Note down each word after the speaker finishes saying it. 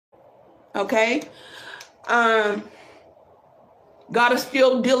Okay. God is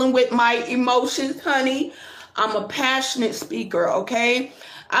still dealing with my emotions, honey. I'm a passionate speaker, okay?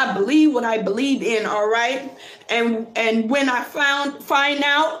 I believe what I believe in, all right? And when I find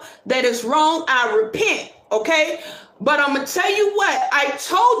out that it's wrong, I repent, okay? But I'm gonna tell you what, I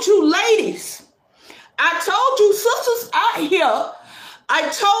told you ladies, I told you sisters out here, I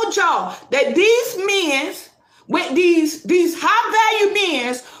told y'all that these men with these high value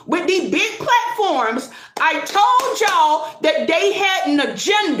men with these big platforms, I told y'all that they had an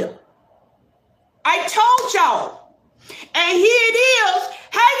agenda. I told y'all. And here it is.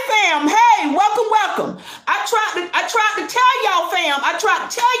 Hey fam, hey, welcome. I tried to tell y'all fam, I tried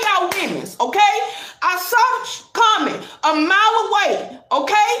to tell y'all women's, okay? I saw the comment a mile away,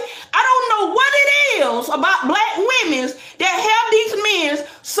 okay? I don't know what it is about black women that have these men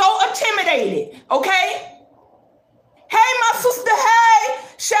so intimidated, okay? Hey, my sister, hey,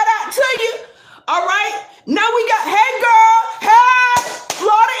 shout out to you. All right, now we got, hey, girl, hey,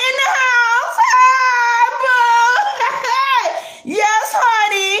 Florida in the house, hey, boo, hey, yes,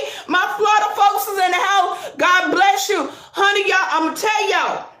 honey, my Florida folks is in the house. God bless you, honey, y'all. I'm gonna tell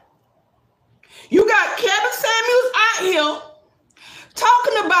y'all, you got Kevin Samuels out here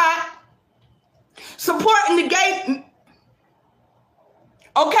talking about supporting the gay,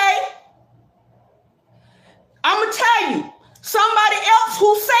 okay? I'm going to tell you, somebody else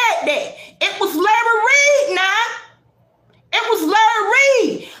who said that. It was Larry Reed now. It was Larry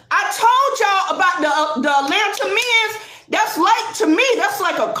Reed. I told y'all about the Atlanta men's. That's like, to me, that's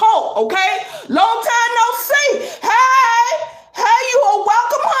like a cult, okay? Long time no see. Hey, you are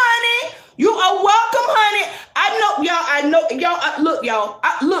welcome, honey. You are welcome, honey. I know, y'all, look, y'all,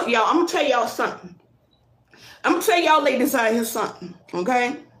 I'm going to tell y'all something. I'm going to tell y'all ladies out here something,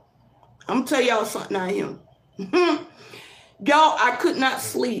 okay? I'm going to tell y'all something out here. Y'all, I could not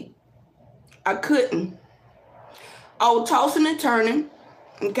sleep. I couldn't. I was tossing and turning,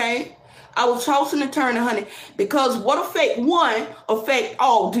 okay? I was tossing and turning, honey, because what affect one affect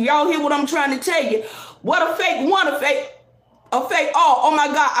all. Do y'all hear what I'm trying to tell you? What affect one affect all. Oh my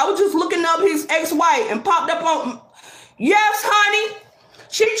God, I was just looking up his ex-wife and popped up on, yes, honey.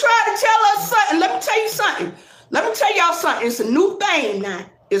 She tried to tell us something. Let me tell you something. Let me tell y'all something. It's a new thing now.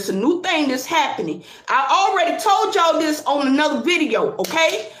 It's a new thing that's happening. I already told y'all this on another video,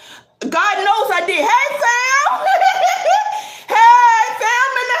 okay? God knows I did. Hey, fam. Hey,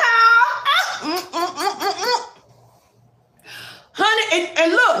 fam in the house. Honey,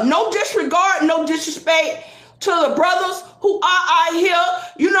 and look, no disregard, no disrespect to the brothers who are out here,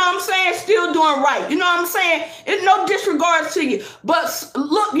 you know what I'm saying, still doing right. You know what I'm saying? It's no disregard to you. But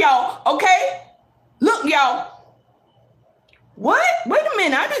look, y'all, okay? Look, y'all. What? Wait a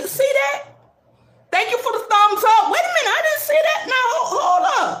minute. I didn't see that. Thank you for the thumbs up. Wait a minute. I didn't see that. Now, hold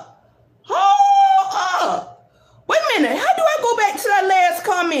up. Hold up. Wait a minute. How do I go back to that last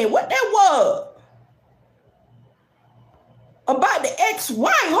comment? What that was? About the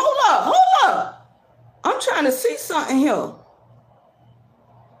ex-wife. Hold up. I'm trying to see something here.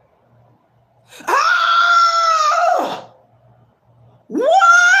 Ah! What?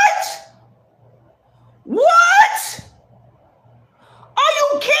 Are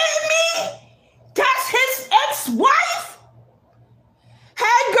you kidding me? That's his ex-wife?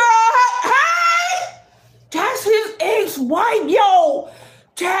 Hey, girl, hey! That's his ex-wife, yo.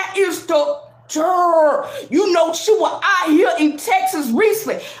 That is the girl. You know, she was out here in Texas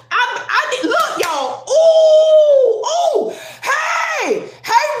recently. I did, look, y'all. Ooh. Hey,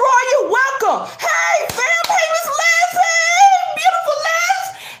 Roy, you're welcome. Hey, fam, hey, Miss Liz. Hey, beautiful Liz.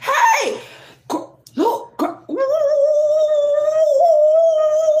 Hey, look,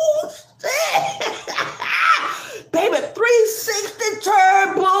 baby, 360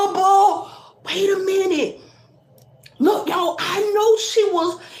 turbo. Wait a minute. Look, y'all, I know she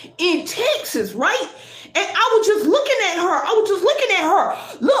was in Texas, right? And I was just looking at her.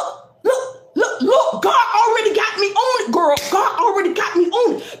 Look. God already got me on it, girl. God already got me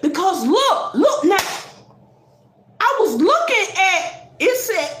on it. Because look now. I was looking at, it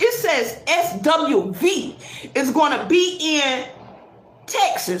says SWV is going to be in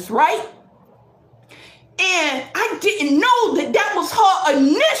Texas, right? And I didn't know that was her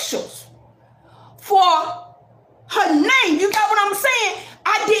initials for her name. You got what I'm saying?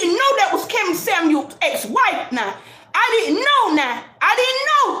 I didn't know that was Kevin Samuel's ex-wife now. I didn't know now. I didn't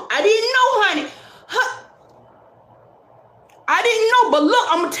know, honey. I didn't know, but look,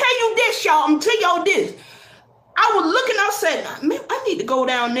 I'm going to tell you this, y'all. I'm going to tell y'all this. I was looking, I said, man, I need to go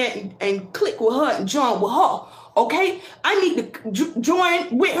down there and click with her and join with her, okay? I need to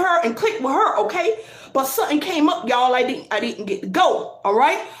join with her and click with her, okay? but something came up, y'all. I didn't get to go. All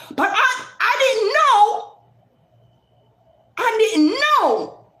right, but I didn't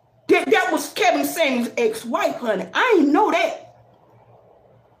know that was Kevin Samuels' ex-wife, honey. I didn't know that.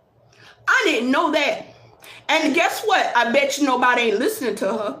 I didn't know that. And guess what? I bet you nobody ain't listening to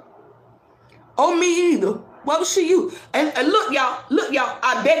her. Oh, me either. What was she you? And look, y'all,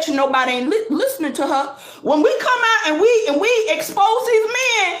 I bet you nobody ain't listening to her. When we come out and we expose these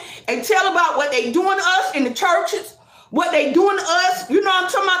men and tell about what they doing to us in the churches, what they doing to us, you know what I'm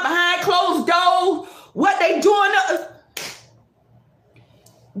talking about, behind closed doors, what they doing to us.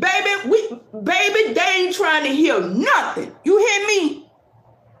 Baby, they ain't trying to hear nothing. You hear me?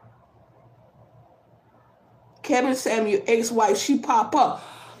 Kevin Samuels' ex-wife, she pop up.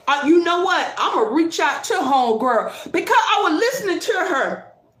 You know what? I'm going to reach out to homegirl because I was listening to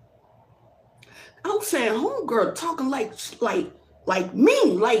her. I was saying, homegirl talking like me.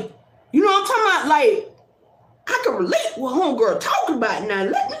 Like, you know what I'm talking about? Like, I can relate what homegirl talking about now. I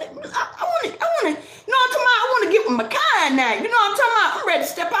want to, you know what I'm talking about? I want to get with my kind now. You know what I'm talking about? I'm ready to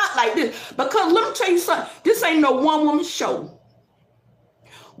step out like this. Because let me tell you something. This ain't no one-woman show.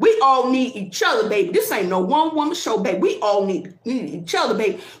 We all need each other, baby. This ain't no one-woman show, baby. We all need each other,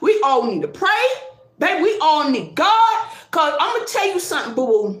 baby. We all need to pray, baby. We all need God. Because I'm going to tell you something,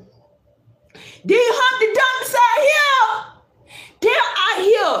 boo-boo. These Humpty Dumptys out here, they're out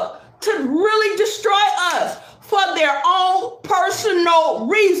here to really destroy us for their own personal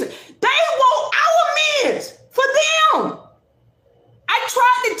reason. They want our men for them. I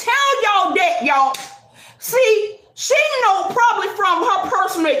tried to tell y'all that, y'all. See, she know probably from her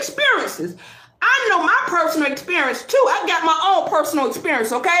personal experiences. I know my personal experience too. I got my own personal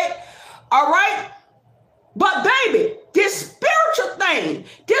experience, okay? All right? But baby, this spiritual thing,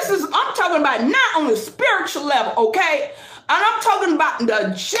 I'm talking about not on the spiritual level, okay? And I'm talking about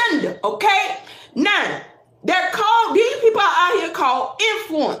the agenda, okay? Now, these people are out here called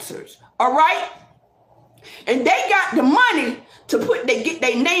influencers, all right? And they got the money to get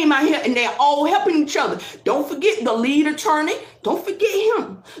their name out here, and they're all helping each other. Don't forget the lead attorney. Don't forget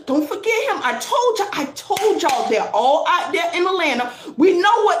him. Don't forget him. I told y'all they're all out there in Atlanta. We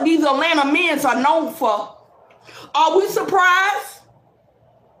know what these Atlanta men are known for. Are we surprised?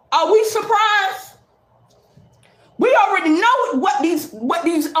 Are we surprised? We already know what these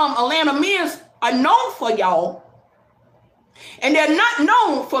Atlanta men are known for, y'all. And they're not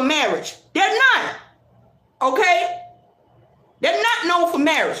known for marriage. They're not. Okay? They're not known for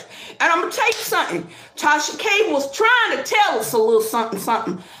marriage. And I'm going to tell you something. Tasha K was trying to tell us a little something.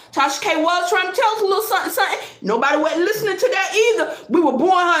 Tasha K was trying to tell us a little something. Nobody wasn't listening to that either. We were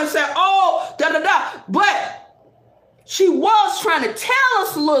booing her and saying, oh, da-da-da. But she was trying to tell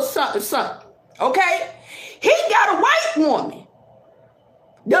us a little something. Okay? He got a white woman.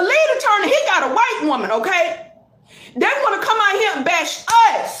 The lead attorney, he got a white woman, okay? They want to come out here and bash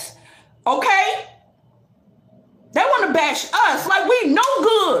us, okay? They want to bash us like we no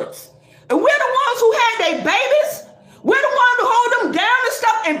goods. And we're the ones who had their babies. We're the ones who hold them down and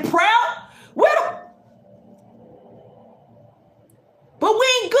stuff in prayer. But we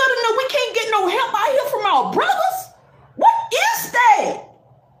ain't good enough. We can't get no help out here from our brothers. What is that?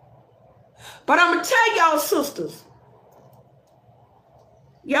 But I'm going to tell y'all, sisters.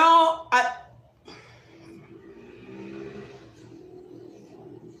 Y'all,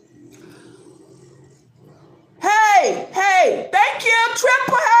 Hey, thank you,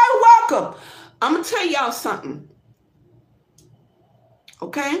 Triple. Hey, welcome. I'm going to tell y'all something.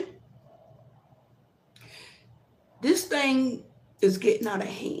 Okay? This thing is getting out of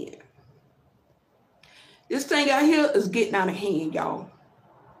hand. This thing out here is getting out of hand, y'all.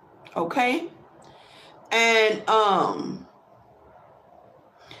 Okay? And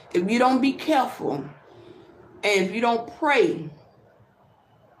if you don't be careful, and if you don't pray,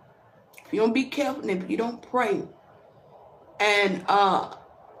 if you don't be careful, and if you don't pray, and I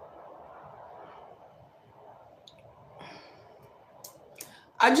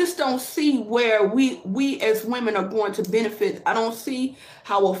just don't see where we as women are going to benefit. I don't see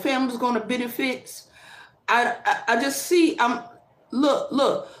how a family's going to benefit. I just see, look,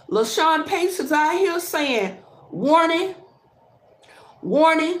 LaShawn Pace is out here saying, warning.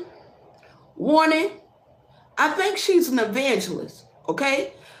 I think she's an evangelist,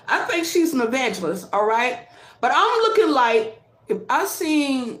 okay? I think she's an evangelist, all right? But I'm looking like, if I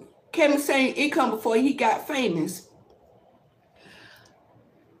seen Kevin Samuels' income before he got famous,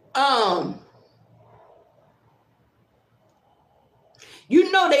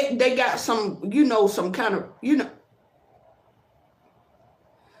 you know they got some, some kind of,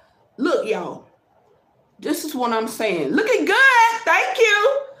 Look, y'all, this is what I'm saying. Looking good, thank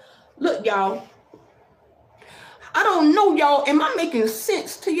you. Look, y'all, I don't know, y'all. Am I making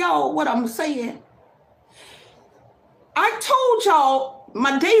sense to y'all what I'm saying? I told y'all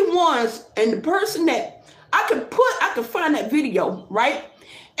my day ones, and the person that I could find that video, right?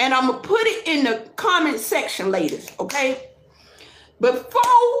 And I'm going to put it in the comment section, ladies, okay?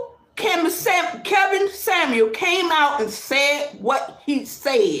 Before Kevin Samuel came out and said what he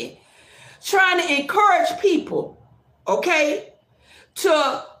said, trying to encourage people, okay,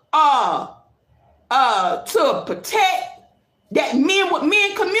 to protect that men with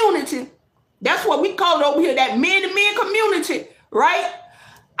men community. That's what we call it over here, that men to men community, right?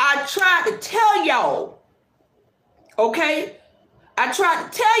 I tried to tell y'all, okay? I tried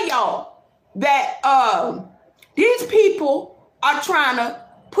to tell y'all that these people are trying to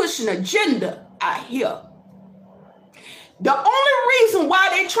push an agenda out here. The only reason why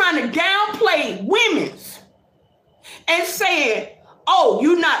they're trying to downplay women's and saying, oh,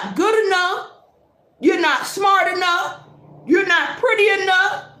 you're not good enough, you're not smart enough, you're not pretty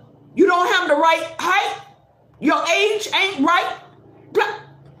enough, you don't have the right height, your age ain't right.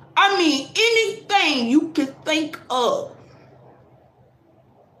 I mean, anything you could think of.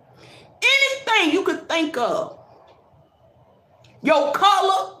 Anything you could think of. Your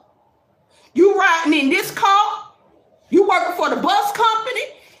color, you riding in this car, you working for the bus company,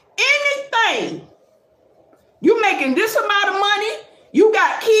 anything. You making this amount of money, you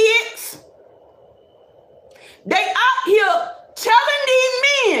got kids. They out here telling these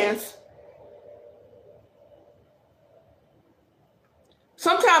men,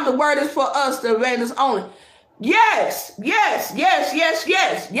 sometimes the word is for us, the evangelists only. Yes, yes, yes, yes,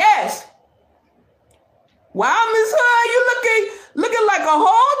 yes, yes. Wow, Miss Hood, you looking like a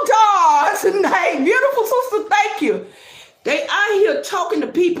whole doll tonight. Beautiful sister, thank you. They out here talking to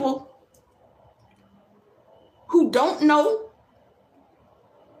people who don't know.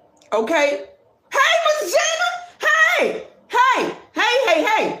 Okay? Hey, Miss Gina. Hey.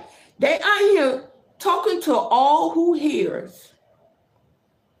 They out here talking to all who hears.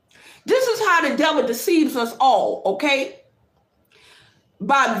 This is how the devil deceives us all, okay?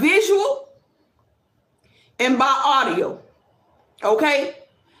 By visual and by audio, okay?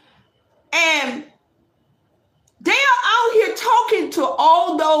 And they are out here talking to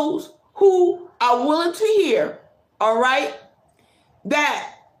all those who are willing to hear, all right,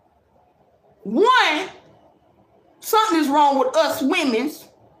 that one, something is wrong with us women,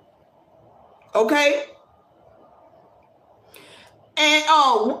 okay?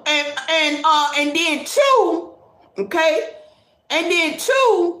 And then two, okay? And then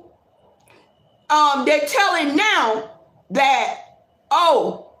two, they're telling now that,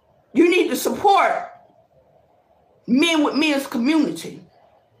 oh, you need to support men with men's community.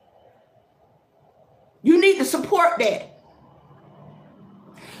 You need to support that.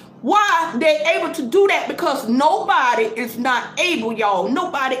 Why they're able to do that? Because nobody is not able, y'all.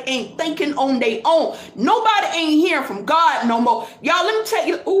 Nobody ain't thinking on their own. Nobody ain't hearing from God no more. Y'all, let me tell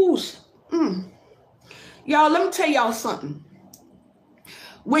you, y'all, let me tell y'all something.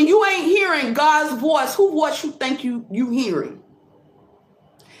 When you ain't hearing God's voice, who voice you think you hearing?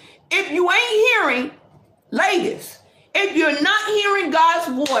 If you ain't hearing, ladies, if you're not hearing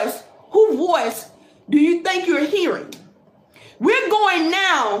God's voice, who voice do you think you're hearing? We're going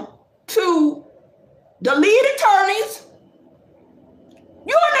now to the lead attorneys.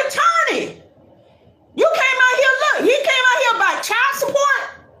 You're an attorney. You came out here, look, he came out here about child support.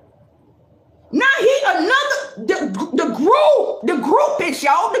 Now the groupists,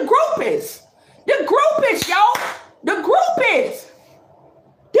 y'all, the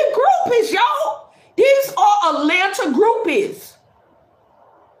groupists, y'all. These are Atlanta groupies.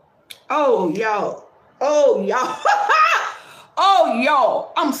 Oh, y'all. Oh,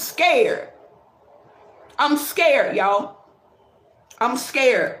 y'all, I'm scared. I'm scared, y'all. I'm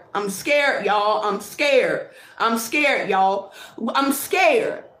scared, y'all. I'm scared, y'all. I'm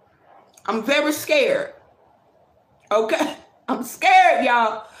scared. I'm very scared. Okay? I'm scared,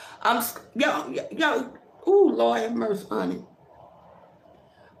 y'all. Yo. Ooh, Lord have mercy, honey.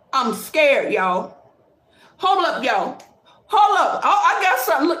 I'm scared, y'all. Hold up, y'all. Hold up. I got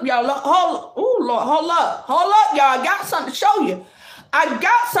something. Look, y'all. Hold up. Ooh, Lord. Hold up, y'all. I got something to show you. I'm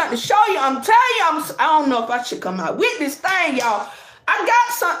telling you, I don't know if I should come out with this thing, y'all. I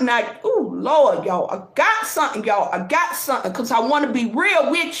got something. Ooh, Lord, y'all. I got something, because I want to be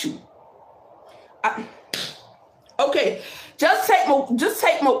real with you. Okay. Just take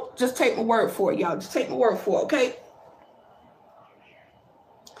my word for it, y'all. Just take my word for it, okay?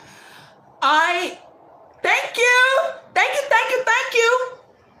 Thank you.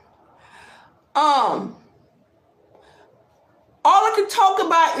 All I can talk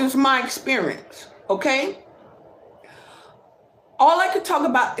about is my experience, okay? All I can talk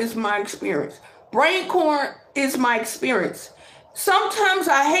about is my experience. Brain corn is my experience. Sometimes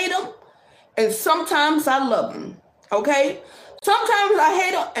I hate them, and sometimes I love them. Okay? Sometimes I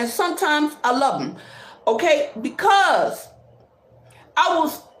hate them, and sometimes I love them. Okay? Because I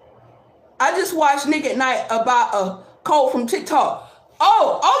just watched Nick at Night about a code from TikTok.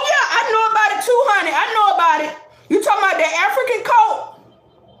 Oh yeah, I know about it too, honey. I know about it. You talking about the African code?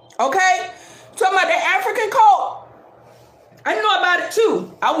 Okay? You talking about the African code? I know about it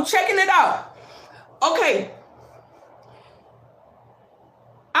too. I was checking it out. Okay.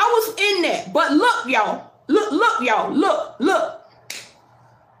 I was in there. But look, y'all. Look, y'all. Look.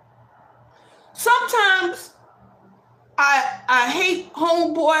 Sometimes I hate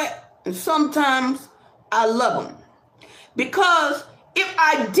homeboy, and sometimes I love him. Because if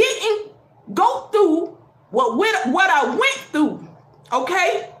I didn't go through what I went through,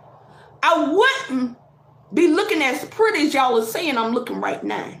 okay, I wouldn't be looking as pretty as y'all are saying I'm looking right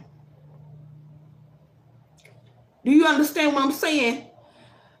now. Do you understand what I'm saying?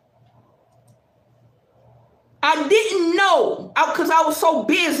 I didn't know because I was so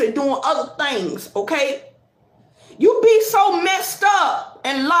busy doing other things, okay? You be so messed up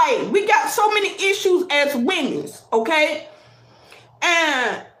in life. We got so many issues as women, okay?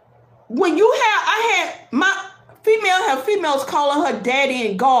 And when you have females calling her daddy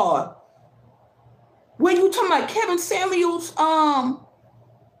and God. When you talking about Kevin Samuels'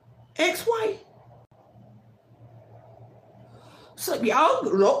 ex-wife? So y'all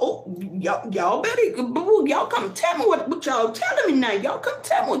better, y'all come tell me what y'all telling me now. Y'all come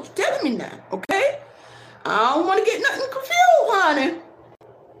tell me what you're telling me now, okay? I don't want to get nothing confused, honey.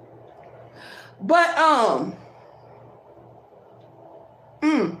 But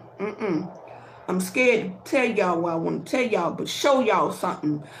I'm scared to tell y'all what I want to tell y'all, but show y'all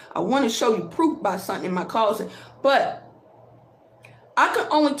something. I want to show you proof by something in my closet, but I can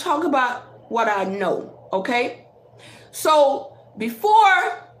only talk about what I know, okay? So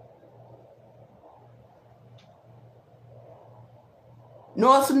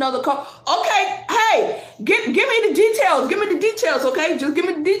no, it's another call. Okay, hey, give me the details. Give me the details, okay? Just give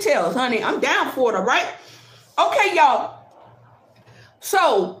me the details, honey. I'm down for it, all right? Okay, y'all.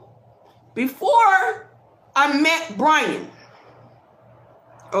 So before I met Brian,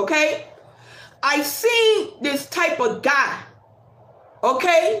 okay, I seen this type of guy,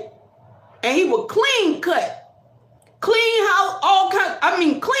 okay, and he was clean cut. Clean house,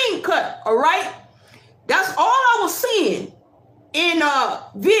 clean cut, all right? That's all I was seeing in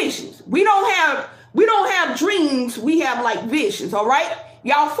visions. We don't have dreams, we have like visions, all right?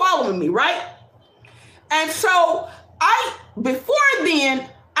 Y'all following me, right? And so before then,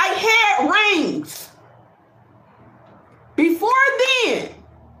 I had rings. Before then,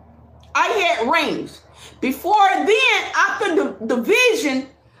 I had rings. Before then, after the vision,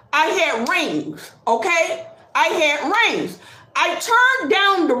 I had rings, okay? I had rings. I turned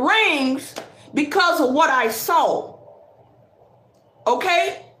down the rings because of what I saw.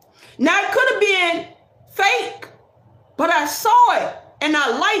 Okay? Now, it could have been fake, but I saw it and I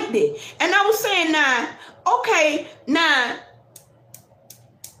liked it. And I was saying, now,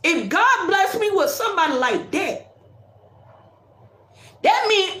 if God bless me with somebody like that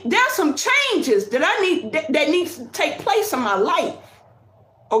means there's some changes that needs to take place in my life.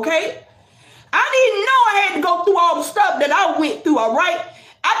 Okay? I didn't know I had to go through all the stuff that I went through, all right?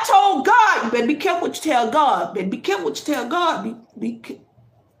 I told God, you better be careful what you tell God. Better be careful what you tell God.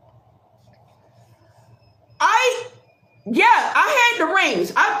 I had the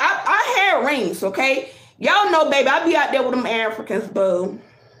rings. I had rings, okay? Y'all know, baby, I be out there with them Africans, boo.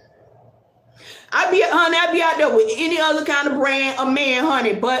 I be out there with any other kind of brand of man,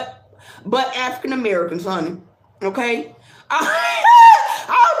 honey, but African Americans, honey. Okay?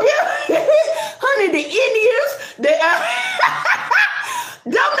 Honey, the Indians, them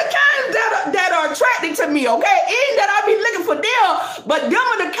the kinds that are attracted to me, okay? Ain't that I be looking for them, but them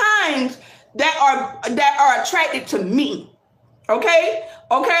are the kinds that are attracted to me, okay?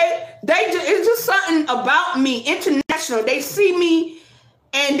 Okay? It's just something about me, international. They see me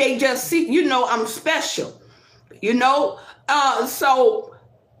and they just see, I'm special, so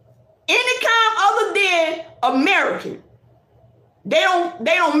any kind other than American, they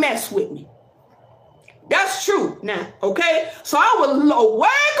don't mess with me. That's true now, okay? So I was way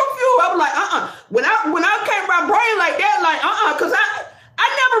confused. I was like, When I came around Brian like that, because I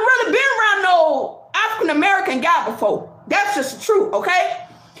never really been around no African American guy before. That's just the truth,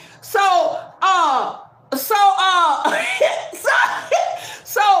 so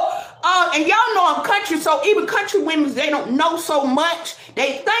So, and y'all know I'm country, so even country women, they don't know so much.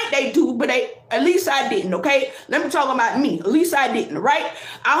 They think they do, but at least I didn't, okay? Let me talk about me. At least I didn't, right?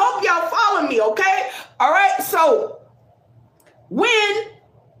 I hope y'all follow me, okay? All right, so when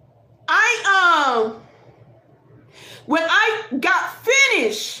I got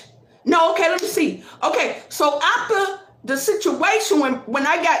finished, no, okay, let me see. Okay, so after the situation, when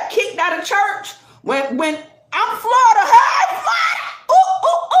I got kicked out of church, when I'm Florida, hey, Florida, hey.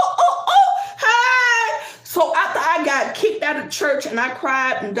 So after I got kicked out of church and I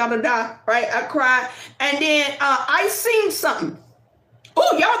cried and right? I cried, and then I seen something.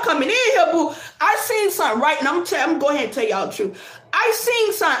 Oh, y'all coming in here, boo. I seen something, right? And I'm going to go ahead and tell y'all the truth. I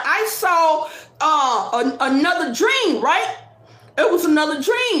seen something. I saw another dream, right? It was another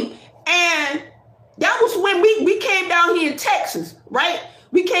dream. And that was when we came down here in Texas, right?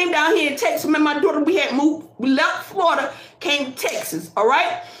 We came down here in Texas. Me and my daughter, we had moved. We left Florida, came to Texas, all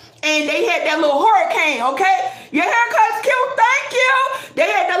right? And they had that little hurricane, okay? Your haircut's cute, thank you.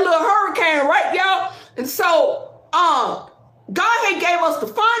 They had that little hurricane, right, y'all? And so, God had gave us the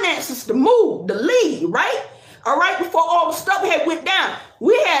finances to move, to leave, right? All right, before all the stuff had went down.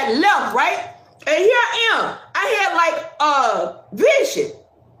 We had left, right? And here I am. I had like a vision.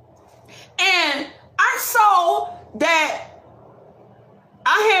 And I saw that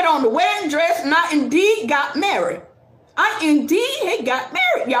I had on the wedding dress and I indeed got married. I indeed had got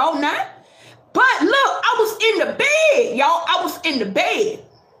married, y'all, now. But look, I was in the bed, y'all. I was in the bed.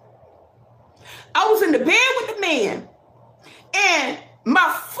 I was in the bed with the man. And my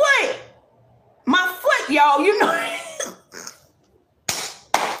foot, y'all, you know,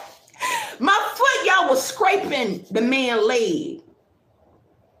 my foot, y'all, was scraping the man's leg.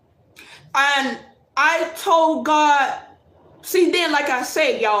 And I told God, see, then, like I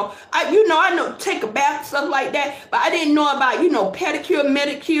said, y'all, I know take a bath, stuff like that, but I didn't know about, pedicure,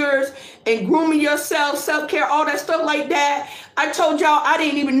 manicures, and grooming yourself, self-care, all that stuff like that. I told y'all I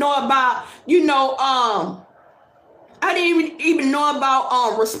didn't even know about, I didn't even know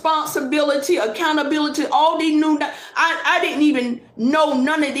about responsibility, accountability, all these new. I didn't even know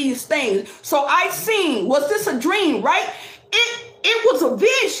none of these things. So I seen, was this a dream, right? It was a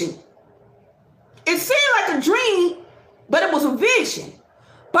vision. It seemed like a dream, but it was a vision.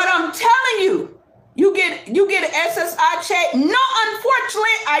 But I'm telling you, you get an SSI check. No,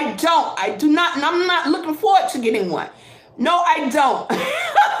 unfortunately, I don't. I do not, and I'm not looking forward to getting one. No, I don't.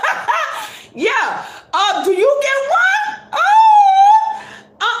 Yeah. Do you get one?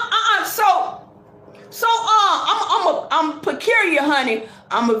 So I'm peculiar, honey.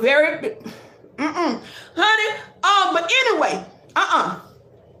 I'm a very, honey. But anyway,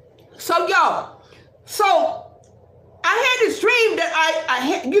 So y'all, so I had this dream that I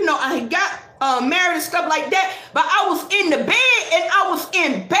had got married and stuff like that, but I was in the bed and I was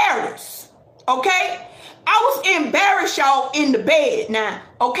embarrassed. Okay, I was embarrassed, y'all, in the bed now.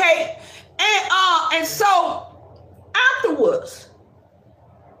 Okay. And so afterwards,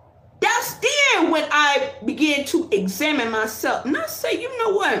 that's then when I began to examine myself. And I say, you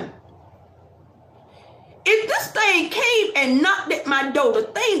know what? If this thing came and knocked at my door, the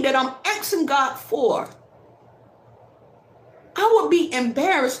thing that I'm asking God for, I would be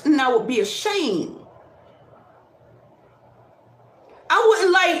embarrassed and I would be ashamed. I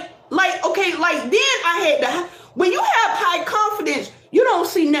wouldn't then I had to, when you have high confidence, you don't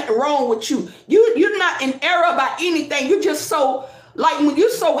see nothing wrong with you. You're not in error about anything. You're just so, like, when you're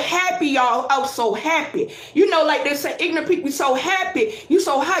so happy, y'all, I was so happy. Like they say, ignorant people so happy. You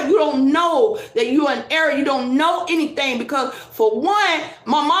so high, you don't know that you're in error. You don't know anything because, for one,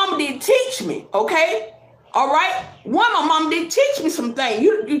 my mom didn't teach me, okay? All right? One, my mom didn't teach me some things.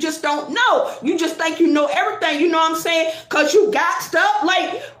 You just don't know. You just think you know everything, you know what I'm saying? Because you got stuff,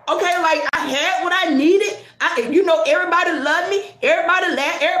 like, okay, like, I had what I needed. Everybody loved me. Everybody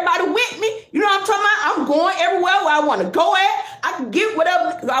laughed. Everybody with me. You know what I'm talking about? I'm going everywhere where I want to go at. I can get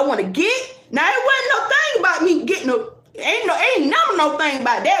whatever I want to get. Now, it wasn't no thing about me getting ain't never no thing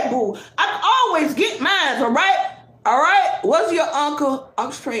about that, boo. I can always get mine, all right? All right? Was your uncle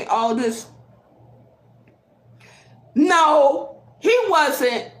orchestrating all this? No, he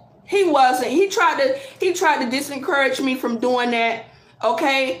wasn't. He wasn't. He tried to disencourage me from doing that.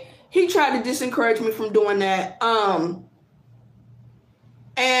 Okay? He tried to discourage me from doing that.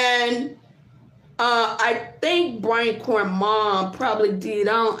 And I think Brian Corn mom probably did.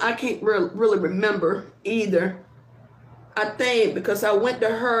 I can't really remember either. I think because I went to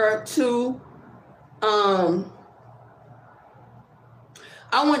her too.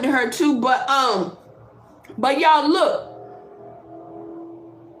 But y'all, look.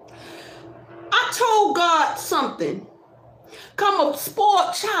 I told God something. become a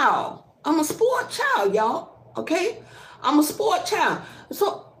spoiled child. I'm a spoiled child, y'all. Okay? I'm a spoiled child.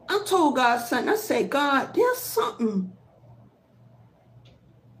 So I told God something. I said, God, there's something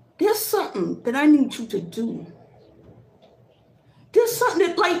that I need you to do. There's something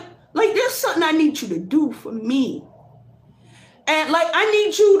that like there's something I need you to do for me. And like I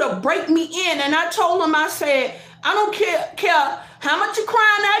need you to break me in. And I told him, I said, I don't care how much crying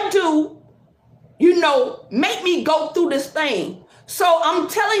I do, make me go through this thing. So I'm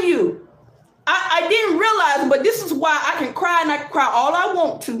telling you, I didn't realize, but this is why I can cry, and I can cry all I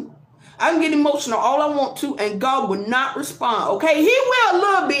want to. I can get emotional all I want to, and God will not respond. Okay, He will a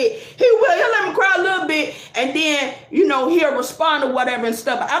little bit. He'll let me cry a little bit, and then He'll respond or whatever and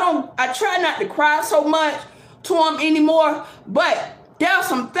stuff. I try not to cry so much to Him anymore, but there are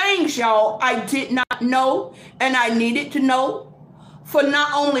some things, y'all, I did not know, and I needed to know for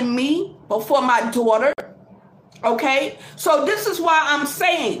not only me but for my daughter. Okay, so this is why I'm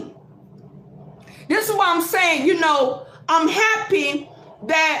saying. I'm happy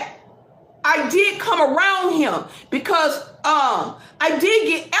that I did come around him, because I did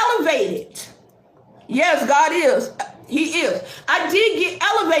get elevated. Yes, God is. He is. I did get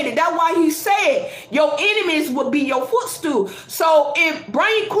elevated. That's why He said your enemies would be your footstool. So if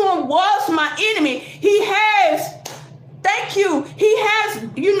Brian Corn was my enemy, he has. Thank you. He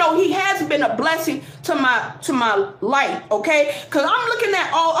has been a blessing to my life, okay? Because I'm looking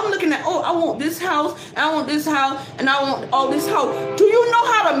at, I want this house, and I want this house, and I want all this house. Do you know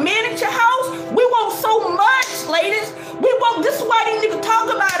how to manage your house? We want so much, ladies. This is why these niggas talk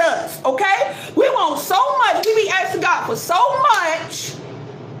about us, okay? We want so much. We be asking God for so much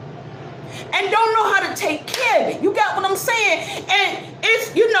and don't know how to take care of it. You got what I'm saying? And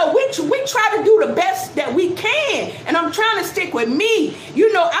it's, we try to do the best that we can. And I'm trying to stick with me.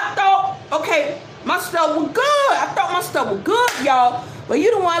 I thought, okay, my stuff was good. I thought my stuff was good, y'all. But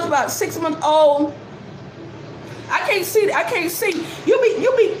you the ones about 6 months old. I can't see. You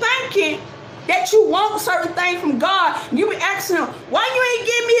be thinking that you want certain things from God. You be asking Him, why you ain't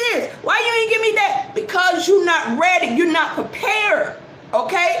give me this? Why you ain't give me that? Because you're not ready. You're not prepared.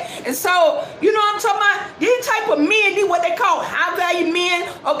 Okay? And so, what I'm talking about? These type of men, these what they call high value men.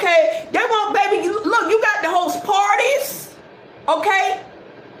 Okay? They want, baby, look, you got to host parties. Okay?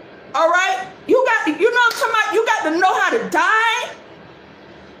 All right? You got to, what I'm talking about? You got to know how to dine.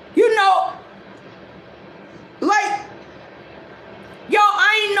 Y'all,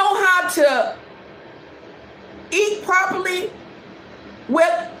 I ain't know how to eat properly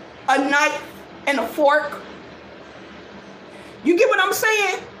with a knife and a fork. You get what I'm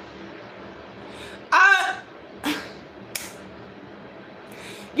saying?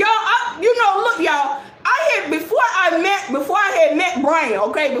 Look, y'all, before I had met Brian,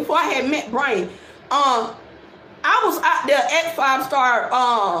 okay, I was out there at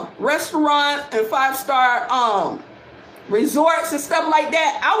 5-star restaurants and 5-star resorts and stuff like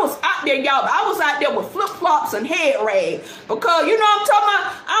that. I was out there, y'all. I was out there with flip-flops and head rags, because I'm talking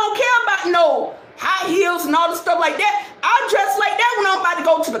about, I don't care about no high heels and all the stuff like that. I dress like that when I'm about to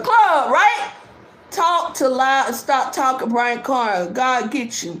go to the club, right? Talk to lie and stop talking, Brian Corn. God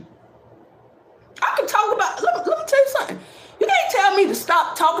get you. I can talk about, let me tell you something. You can't tell me to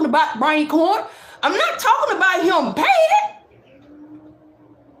stop talking about Brian Corn. I'm not talking about him bad.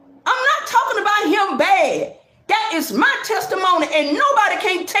 I'm not talking about him bad. That is my testimony, and nobody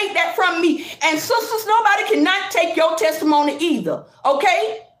can take that from me. And sisters, nobody cannot take your testimony either,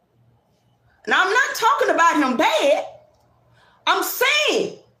 okay? Now, I'm not talking about him bad. I'm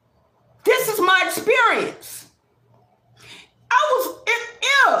saying this is my experience.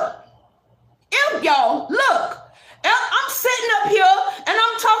 If y'all, look, I'm sitting up here and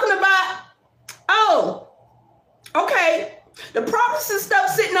I'm talking about, okay, the prophets and stuff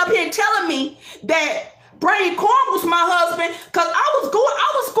sitting up here telling me that Brian Corn was my husband, because I was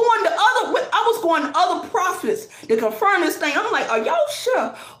going to other prophets to confirm this thing. I'm like, are y'all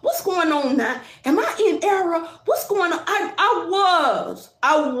sure? What's going on now? Am I in error? What's going on? I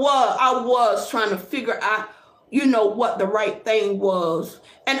was trying to figure out, what the right thing was.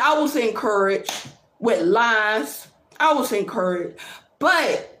 And I was encouraged with lies. I was encouraged.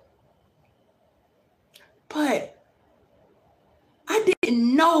 But I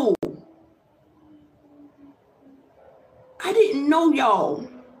didn't know. I didn't know, y'all,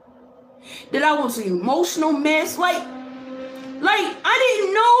 that I was an emotional mess. I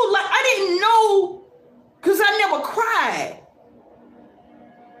didn't know, because I never cried.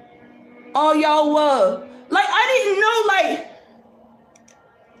 All y'all was. I didn't know,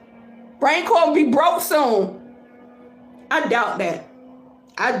 Brian Corn be broke soon. I doubt that.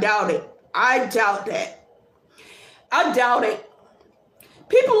 I doubt it.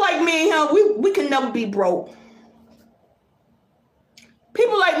 People like me and him, we can never be broke.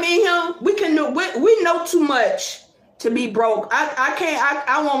 People like me and him, we know too much to be broke.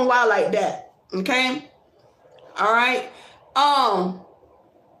 I won't lie like that. Okay? All right?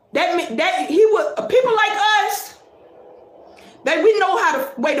 That he would, people like us, that we know how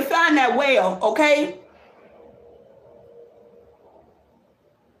to way to find that well, okay?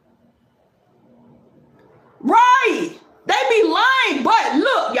 Right. They be lying, but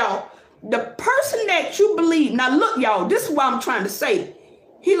look, y'all, the person that you believe, now look, y'all, this is what I'm trying to say.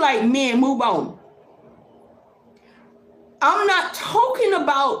 He like, men, move on. I'm not talking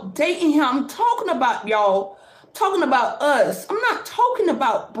about dating him. I'm talking about y'all, talking about us. I'm not talking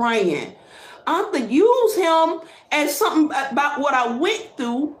about Brian. I have to use him as something about what I went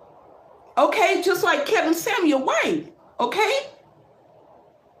through, okay? Just like Kevin Samuel White, okay?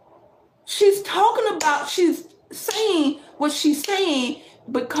 She's talking about, she's saying what she's saying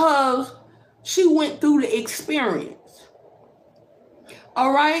because she went through the experience,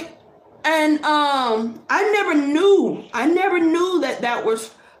 all right? And I never knew that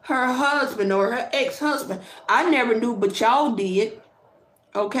was her husband or her ex-husband. I never knew, but y'all did,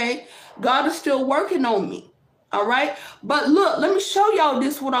 okay? God is still working on me, all right? But look, let me show y'all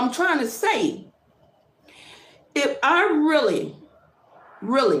this, what I'm trying to say. If I really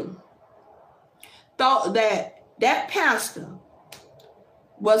thought that pastor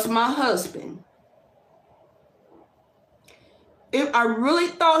was my husband, if I really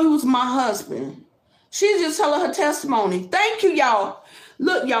thought he was my husband, she's just telling her testimony. Thank you, y'all.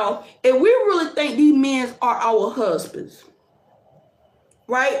 Look, y'all, if we really think these men are our husbands,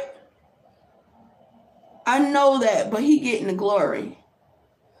 right? I know that, but he getting the glory.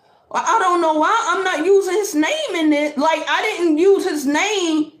 Well, I don't know why I'm not using his name in it. Like, I didn't use his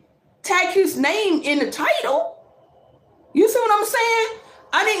name, tag his name in the title. You see what I'm saying?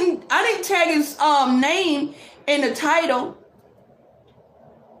 I didn't tag his name in the title.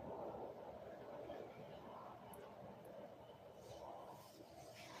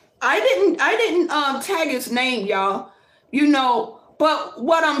 I didn't tag his name, y'all. You know, but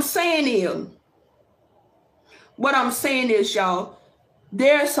what I'm saying is, y'all,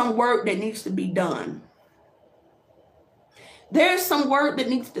 there's some work that needs to be done. There's some work that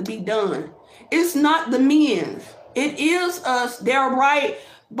needs to be done. It's not the men's. It is us. They're right.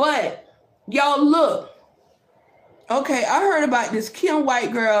 But y'all look. Okay, I heard about this Kim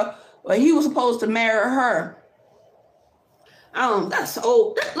White girl, but he was supposed to marry her. That's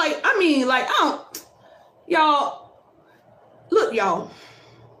old. Like, I mean, like, y'all, look, y'all.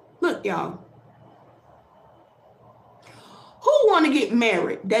 Who want to get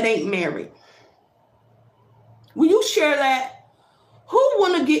married that ain't married? Will you share that? Who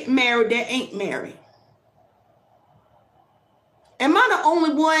want to get married that ain't married? Am I the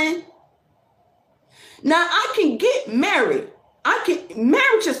only one? Now, I can get married.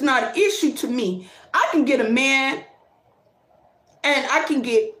 Marriage is not an issue to me. I can get a man and I can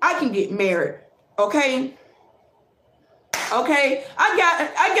get married. Okay? Okay?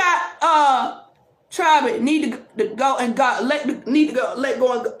 I got Travis need to go and God let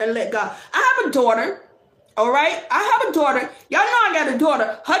go and let God. I have a daughter. All right? I have a daughter. Y'all know I got a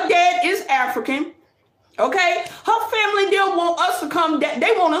daughter. Her dad is African. Okay? Her family, they want us to come.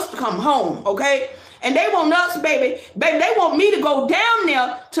 They want us to come home. Okay? And they want us, baby, they want me to go down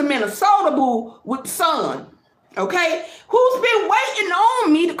there to Minnesota, boo, with son. Okay? Who's been waiting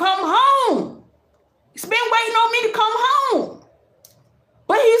on me to come home? He's been waiting on me to come home.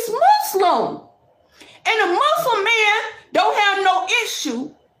 But he's Muslim. And a Muslim man don't have no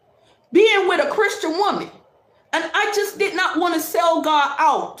issue being with a Christian woman. And I just did not want to sell God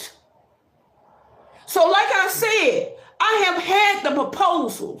out. So like I said, I have had the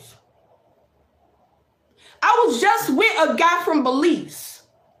proposals. I was just with a guy from Belize.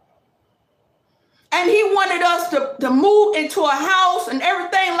 And he wanted us to move into a house and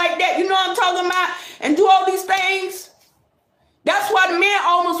everything like that. You know what I'm talking about? And do all these things. That's why the man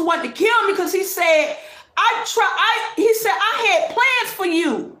almost wanted to kill me, because he said, he said, I had plans for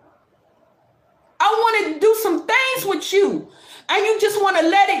you. I wanted to do some things with you. And you just want to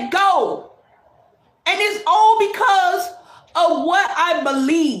let it go. And it's all because of what I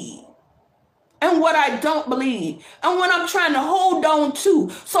believe and what I don't believe and what I'm trying to hold on to.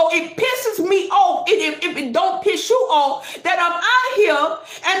 So it pisses me off, if it don't piss you off, that I'm out here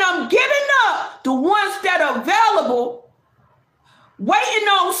and I'm giving up the ones that are available, waiting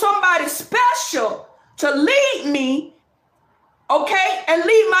on somebody special to lead me, okay, and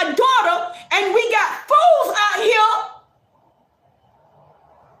lead my daughter, and we got fools out here,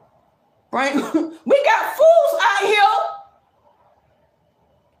 right? We got fools out here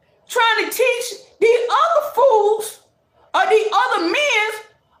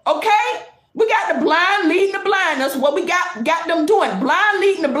got them doing blind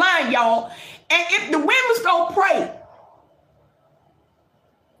leading the blind, y'all. And if the women's don't pray,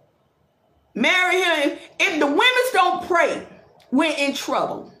 marry him. If the women's don't pray, we're in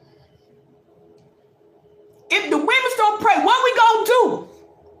trouble. If the women's don't pray, what we gonna do?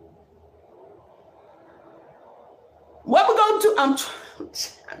 What we gonna do? I'm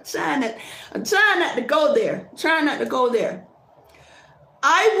trying not to go there. Trying not to go there.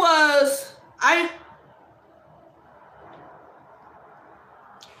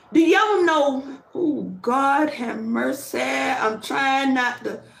 Do y'all know? Oh, God have mercy. I'm trying not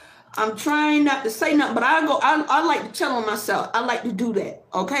to say nothing, but I like to tell on myself. I like to do that.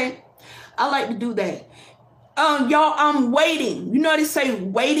 Okay? I like to do that. Y'all, I'm waiting. You know they say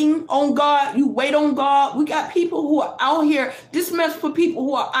waiting on God. You wait on God. We got people who are out here. This message for people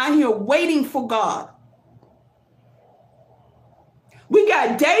who are out here waiting for God. We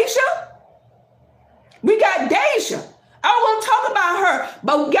got Deja. I don't want to talk about her,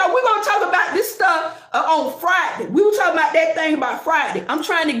 but y'all, we're going to talk about this stuff on Friday. We were talking about that thing about Friday. I'm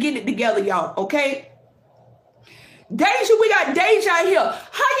trying to get it together, y'all, okay? Deja, we got Deja here.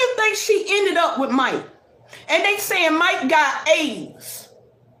 How you think she ended up with Mike? And they saying Mike got AIDS.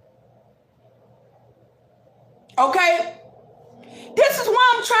 Okay? This is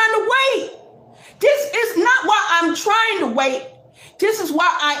why I'm trying to wait. This is not why I'm trying to wait. This is why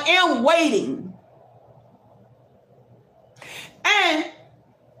I am waiting. And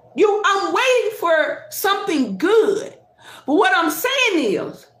I'm waiting for something good. But what I'm saying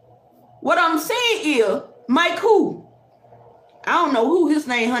is, Mike who? I don't know who his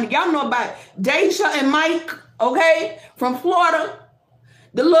name, honey. Y'all know about Deja and Mike, okay? From Florida.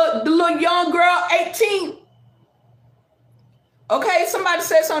 The little young girl, 18. Okay, somebody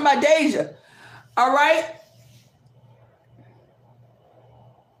said something about Deja. All right?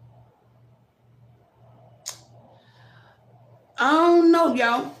 I don't know,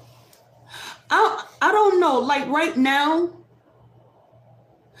 y'all. I don't know. Like right now,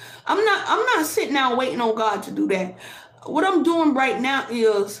 I'm not sitting down waiting on God to do that. What I'm doing right now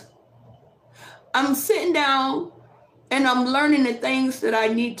is I'm sitting down and I'm learning the things that I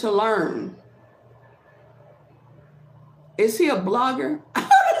need to learn. Is he a blogger? I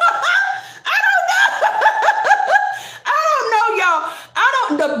don't know,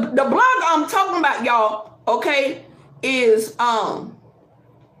 y'all. The blogger I'm talking about, y'all, okay, is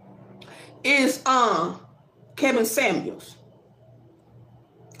Kevin Samuels.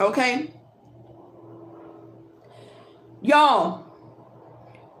 Okay? Y'all,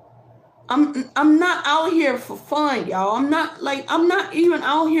 I'm not out here for fun, y'all. I'm not even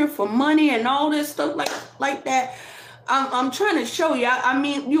out here for money and all this stuff like that. I'm trying to show you. I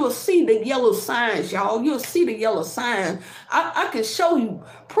mean, you will see the yellow signs, y'all. You'll see the yellow signs. I can show you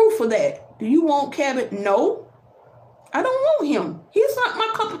proof of that. Do you want Kevin? No. I don't want him. He's not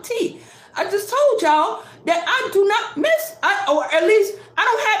my cup of tea. I just told y'all that I do not or at least I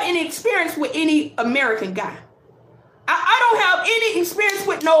don't have any experience with any American guy. I don't have any experience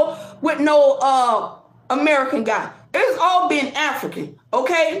with no American guy. It's all been African,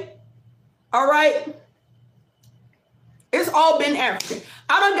 okay? All right? It's all been African.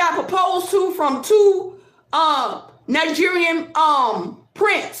 I done got proposed to from two Nigerian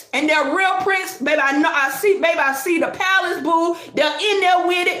prince, and they're real prince, baby. I see the palace, boo. They're in there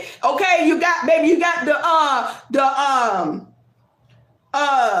with it. Okay, you got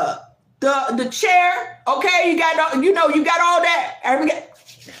the chair. Okay, you got all that. I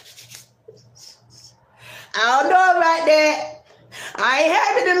don't know about that. I ain't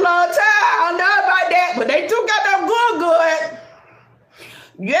had it in a long time. I don't know about that, but they do got them good.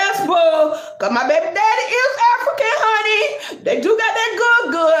 Yes, boo. Cause my baby daddy is African, honey. They do got that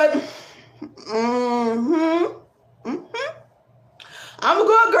good. I'm a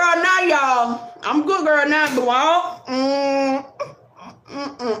good girl now, y'all. I'm a good girl now,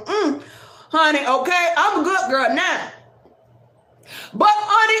 honey. Okay, I'm a good girl now. But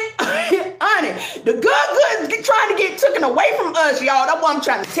honey, the good is trying to get taken away from us, y'all. That's what I'm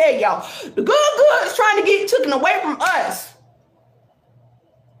trying to tell y'all. The good is trying to get taken away from us.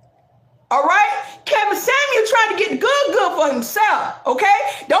 All right? Kevin Samuel trying to get good for himself, okay?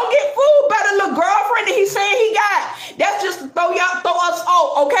 Don't get fooled by the little girlfriend that he's saying he got. That's just to throw us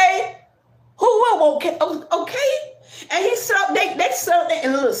off, okay? Who will, okay? And he set up, they set up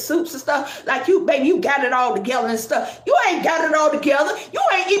in little suits and stuff. Like you, baby, you got it all together and stuff. You ain't got it all together. You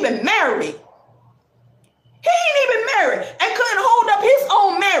ain't even married. He ain't even married and couldn't hold up his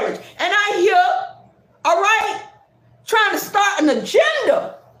own marriage. And I hear, all right, trying to start an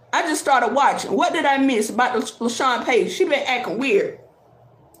agenda. I just started watching. What did I miss about LaShawn Paige? She been acting weird.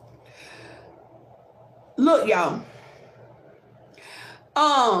 Look, y'all.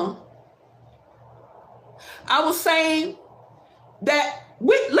 I was saying that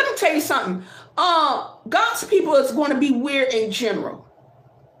let me tell you something. God's people is going to be weird in general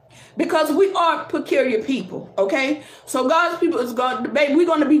because we are peculiar people. Okay, so God's people is going to, baby, we're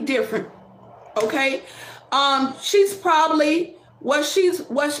going to be different. Okay, she's probably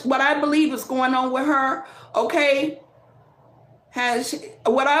what I believe is going on with her. Okay,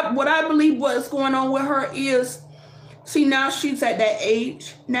 what I believe what's going on with her is, see, now she's at that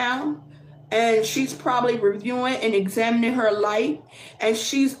age now, and she's probably reviewing and examining her life, and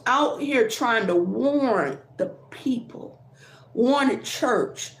she's out here trying to warn the people, warn the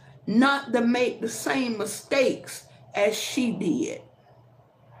church not to make the same mistakes as she did.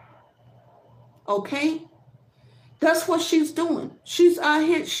 Okay? That's what she's doing. She's out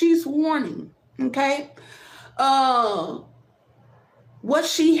here, she's warning. Okay? What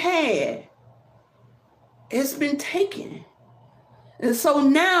she had has been taken. And so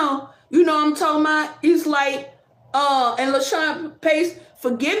now, you know what I'm talking about? It's like, and LaShawn Pace,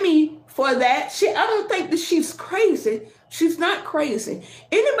 forgive me for that. I don't think that she's crazy. She's not crazy.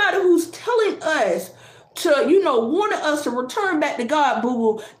 Anybody who's telling us to, wanting us to return back to God,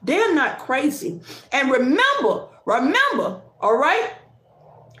 boo-boo, they're not crazy. And remember, all right?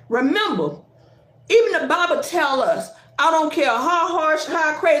 Remember, even the Bible tells us, I don't care how harsh,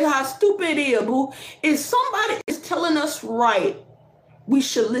 how crazy, how stupid it is, boo. If somebody is telling us right, we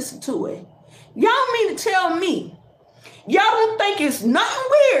should listen to it. Y'all mean to tell me, y'all don't think it's nothing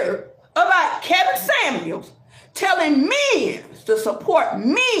weird about Kevin Samuels telling men to support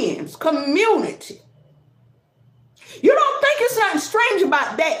men's community? You don't think it's nothing strange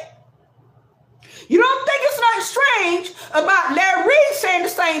about that? You don't think it's nothing strange about Larry Reed saying the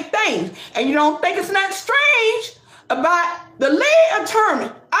same thing? And you don't think it's nothing strange about the lead attorney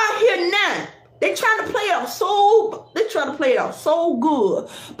out here now? They trying to play it off so good,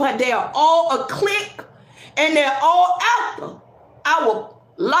 but they are all a clique, and they're all after our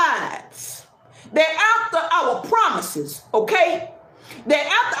lives. They're after our promises, okay? They're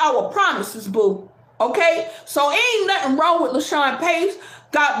after our promises, boo. Okay? So ain't nothing wrong with LaShawn Pace.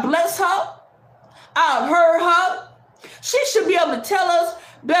 God bless her. I've heard her. She should be able to tell us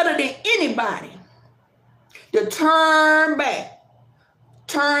better than anybody to turn back.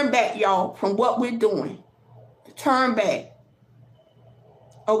 Turn back, y'all, from what we're doing. Turn back.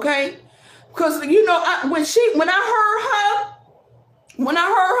 Okay? Because, when I heard her,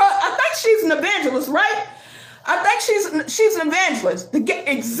 I think she's an evangelist, right? I think she's an evangelist.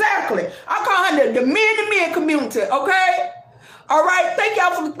 Exactly. I call her the men-to-men community, okay? All right. Thank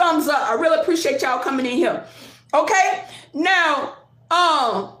y'all for the thumbs up. I really appreciate y'all coming in here. Okay? Now,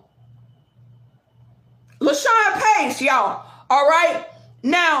 LaShawn Pace, y'all. All right?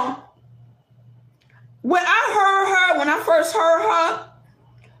 Now, when I first heard her,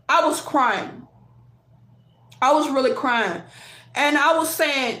 I was crying. I was really crying. And I was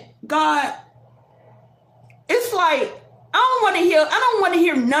saying, God, it's like, I don't want to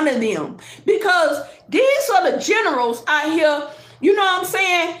hear none of them, because these are the generals out here, you know what I'm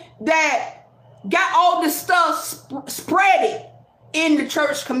saying, that got all this stuff spread in the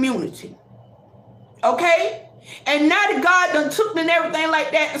church community. Okay? And now that God done took and everything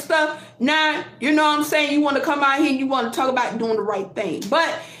like that and stuff, now, you know what I'm saying, you want to come out here and you want to talk about doing the right thing. But,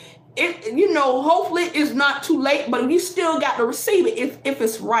 hopefully it's not too late, but we still got to receive it if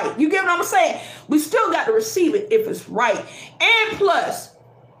it's right. You get what I'm saying? We still got to receive it if it's right. And plus,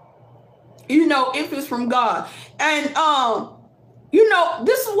 if it's from God. And,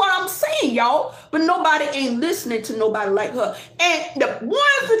 this is what I'm saying, y'all. But nobody ain't listening to nobody like her. And the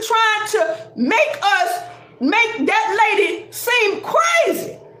ones that trying to make that lady seem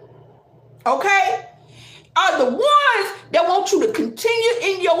crazy, okay, are the ones that want you to continue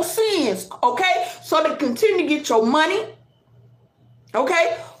in your sins, okay, so they continue to get your money,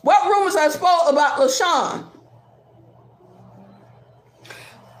 okay? What rumors are spoke about LaShawn?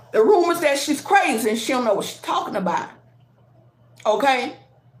 The rumors that she's crazy and she don't know what she's talking about, okay?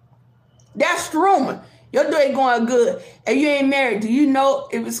 That's the rumor. Your day going good and you ain't married. Do you know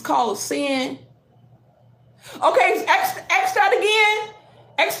if it's called sin? Okay, ask that again.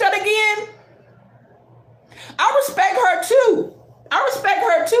 Ask that again. I respect her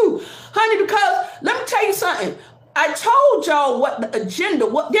too. Honey, because let me tell you something. I told y'all what the agenda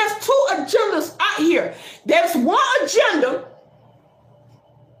was. There's two agendas out here. There's one agenda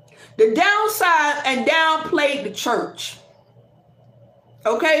to downside and downplay the church.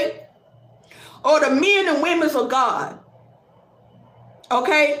 Okay? Or the men and women of God.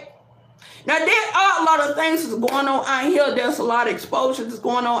 Okay? Now, there are a lot of things that's going on out here. There's a lot of exposure that's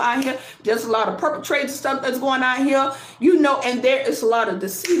going on out here. There's a lot of perpetrated stuff that's going on out here. You know, and there is a lot of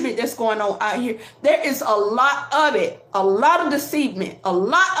deceiving that's going on out here. There is a lot of it. A lot of deceivement. A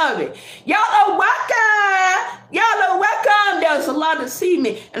lot of it. Y'all are welcome. Y'all are welcome. There's a lot of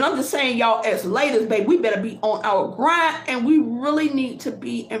deceivement. And I'm just saying, y'all, as ladies, babe, we better be on our grind. And we really need to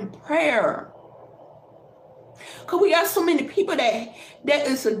be in prayer. Because we got so many people that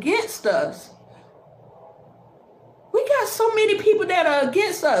is against us. We got so many people that are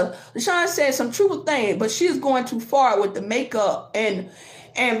against us. LaShawn said some truthful things, but she's going too far with the makeup and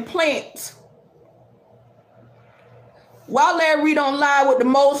plants. While Larry Reed on live with the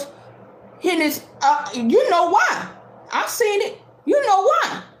most hidden, you know why? I've seen it. You know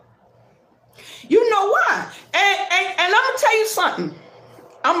why? You know why? And I'm gonna tell you something.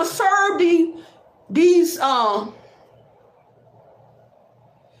 I'm gonna serve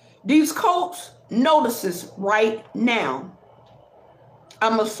these coach notices right now.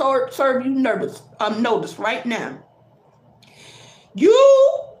 I'm gonna serve you notice right now.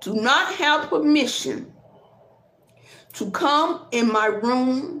 You do not have permission to come in my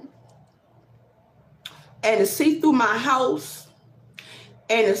room and to see through my house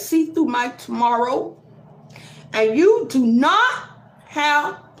and to see through my tomorrow. And you do not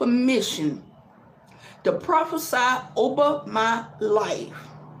have permission to prophesy over my life,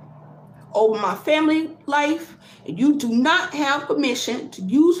 over my family life. And you do not have permission to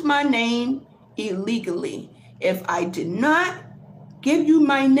use my name illegally. If I did not give you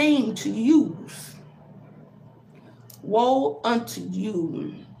my name to use, woe unto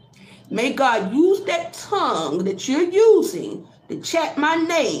you. May God use that tongue that you're using to chat my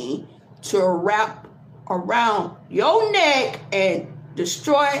name to wrap around your neck and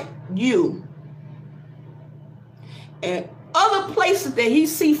destroy you. And other places that he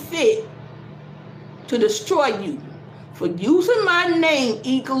see fit to destroy you for using my name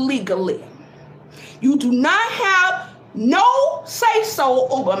illegally. You do not have no say-so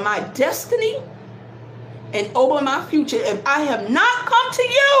over my destiny and over my future. If I have not come to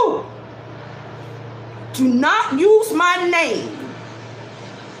you, do not use my name.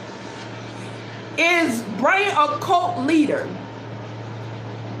 Is Brain a cult leader?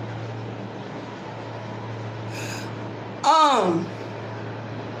 I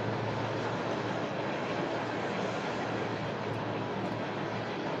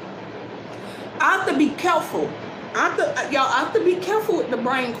have to be careful. Y'all have to be careful with the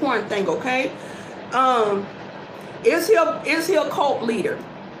brain corn thing, okay? Is he a cult leader?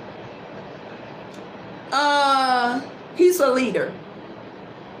 He's a leader.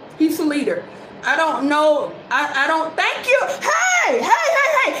 He's a leader. I don't know. I don't. Thank you. Hey,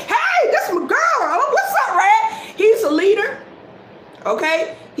 this is my girl. What's up, Red? He's a leader.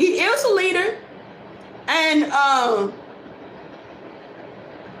 Okay, he is a leader, and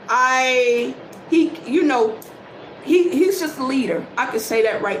he's just a leader. I can say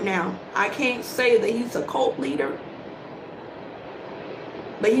that right now. I can't say that he's a cult leader,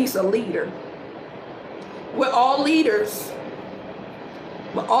 but he's a leader. We're all leaders.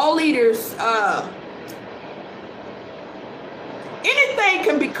 We're all leaders. Anything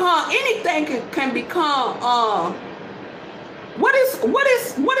can become. What is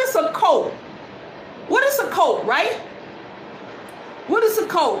a cult? What is a cult, right? What is a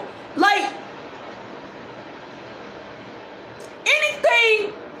cult? Like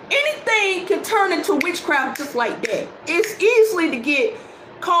anything can turn into witchcraft just like that. It's easily to get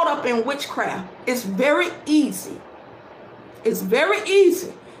caught up in witchcraft. It's very easy. It's very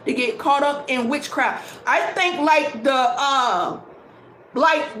easy to get caught up in witchcraft. I think like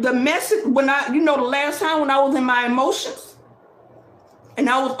the message when the last time when I was in my emotions and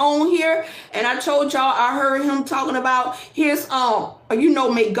I was on here and I told y'all I heard him talking about his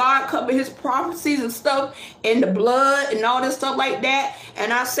may God cover his prophecies and stuff and the blood and all that stuff like that.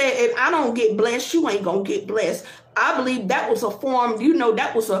 And I said, if I don't get blessed, you ain't gonna get blessed. I believe that was a form,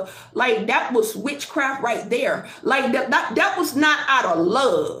 that was witchcraft right there. Like that was not out of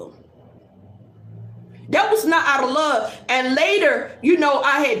love. That was not out of love. And later,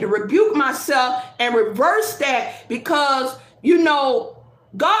 I had to rebuke myself and reverse that because,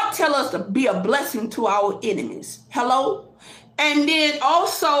 God tell us to be a blessing to our enemies. Hello? And then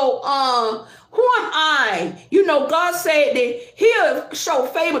also, who am I? God said that he'll show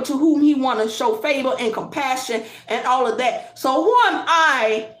favor to whom he want to show favor and compassion and all of that. So who am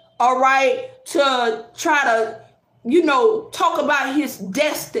I, all right, to try to, talk about his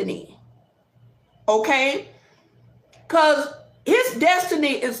destiny? Okay? Because his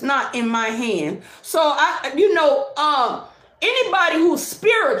destiny is not in my hand. So, anybody who's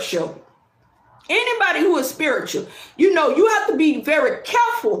spiritual, Anybody who is spiritual, you know, you have to be very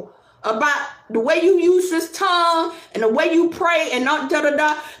careful about the way you use this tongue and the way you pray and not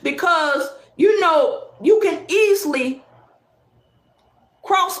da-da-da, because, you know, you can easily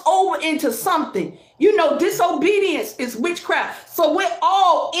cross over into something. You know, disobedience is witchcraft. So we're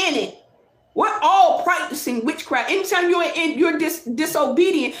all in it. We're all practicing witchcraft. Anytime you're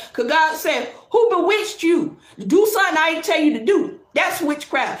disobedient, because God said, who bewitched you to do something I didn't tell you to do? That's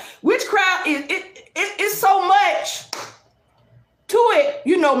witchcraft. Witchcraft is so much to it,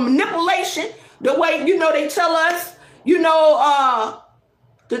 you know, manipulation, the way, you know, they tell us, you know,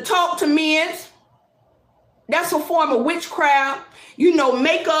 to talk to men. That's a form of witchcraft. You know,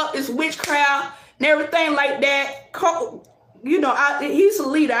 makeup is witchcraft and everything like that. You know, he's a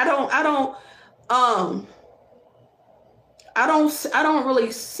leader. I don't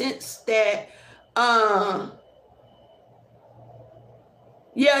really sense that.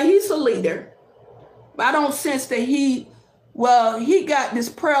 Yeah, he's a leader, but I don't sense that he got this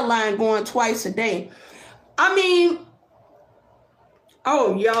prayer line going twice a day. I mean,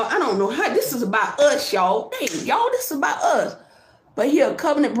 oh, y'all, I don't know how this is about us, y'all. Hey, y'all, this is about us. But he a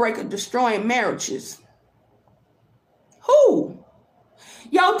covenant breaker destroying marriages. Who?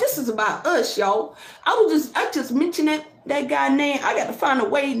 Y'all, this is about us, y'all. I just mentioned that guy name. I got to find a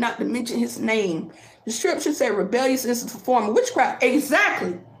way not to mention his name. The scripture said rebellious is a form of witchcraft.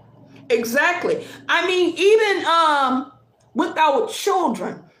 Exactly. I mean, even with our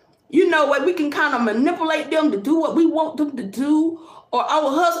children, you know what, we can kind of manipulate them to do what we want them to do, or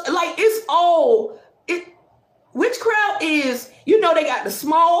our husband. Like, witchcraft is, you know, they got the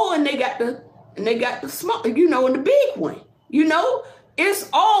small and they got the small, you know, and the big one. You know, it's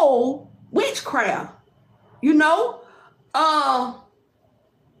all witchcraft. You know,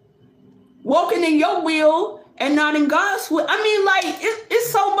 walking in your will and not in God's will. I mean, like,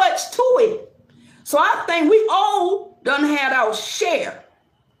 it's so much to it. So I think we all done had our share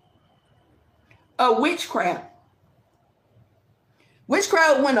of witchcraft.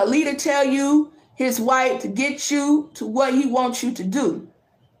 Witchcraft when a leader tell you his wife to get you to what he wants you to do.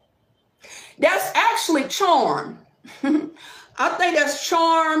 That's actually charm. I think that's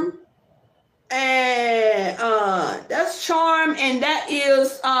charm. And that's charm, and that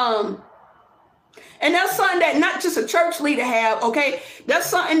is and that's something that not just a church leader have, okay? That's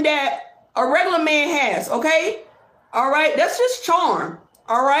something that a regular man has, okay? All right, that's just charm.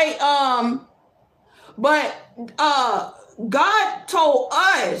 All right. But God told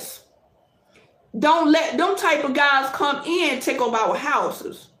us, don't let them type of guys come in and take over our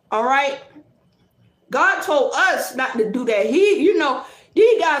houses. All right. God told us not to do that. You know,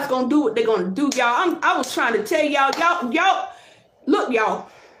 these guys gonna do what they're gonna do, y'all. I was trying to tell y'all, look, y'all.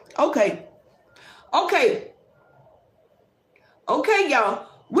 Okay, y'all.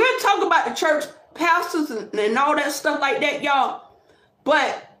 We'll talk about the church pastors and all that stuff like that, y'all.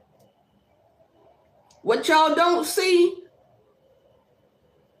 But what y'all don't see,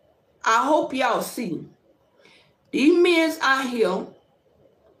 I hope y'all see. These men out here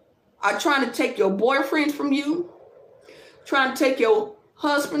are trying to take your boyfriend from you, trying to take your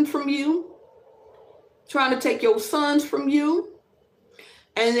husband from you, trying to take your sons from you,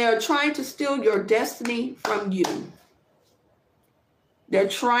 and they're trying to steal your destiny from you. They're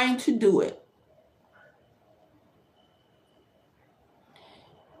trying to do it.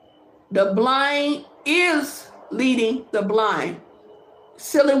 The blind is leading the blind.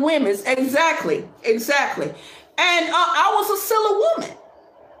 Silly women. Exactly. And I was a silly woman.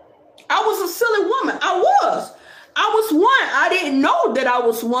 I was one. I didn't know that I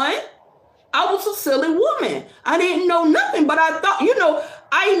was one. I was a silly woman. I didn't know nothing, but I thought, you know,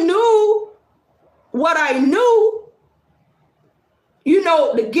 I knew what I knew, you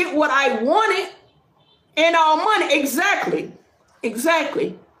know, to get what I wanted and all money. Exactly.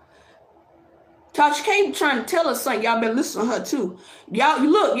 Tasha K trying to tell us something. Y'all better listen to her too. Y'all,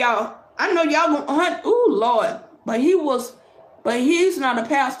 look, y'all. I know y'all gonna hunt. Ooh, Lord. But he's not a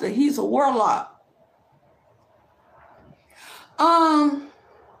pastor. He's a warlock.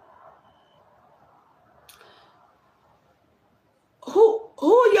 Who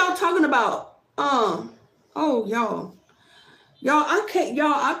are y'all talking about? Oh, y'all, I can't,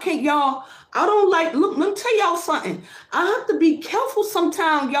 I don't like, look, let me tell y'all something. I have to be careful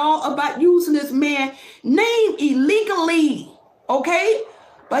sometimes, y'all, about using this man's name illegally, okay?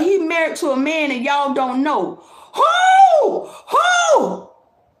 But he married to a man and y'all don't know. Who?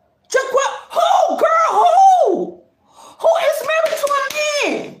 Just what? Who, girl, who? Who is married to a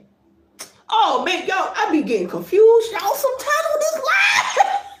man? Oh, man, y'all, I be getting confused, y'all, sometimes with this life.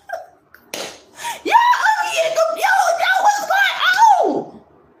 Y'all, what's going on?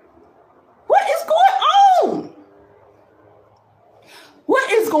 What is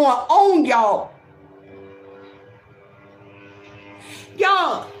going on, y'all.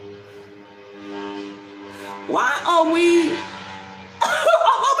 Y'all, why are we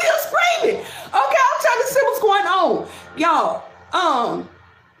I'm over here screaming? Okay, I'm trying to see what's going on. Y'all,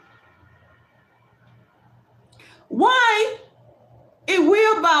 why it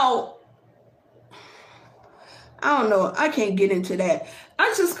we about, I don't know, I can't get into that.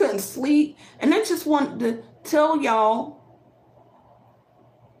 I just couldn't sleep, and I just wanted to tell y'all,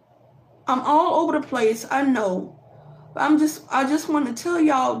 I'm all over the place, I know, but I just want to tell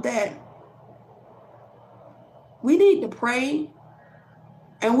y'all that we need to pray,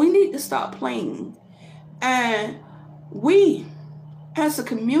 and we need to stop playing. And we, as a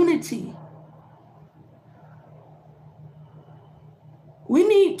community, we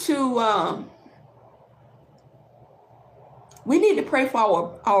need to pray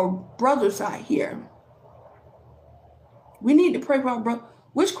for our brothers out here. We need to pray for our brothers.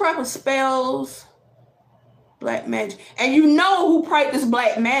 Witchcraft spells, black magic. And you know who practice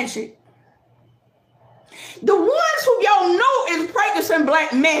black magic. The ones who y'all know is practicing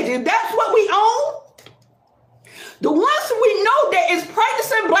black magic. That's what we own. The ones who we know that is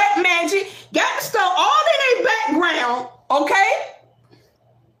practicing black magic got stuff all in their background, okay?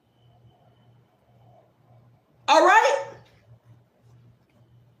 All right?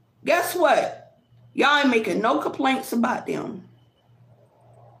 Guess what? Y'all ain't making no complaints about them.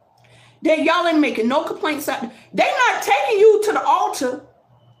 Y'all ain't making no complaints about them. They not taking you to the altar.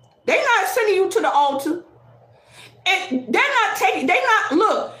 They not sending you to the altar. And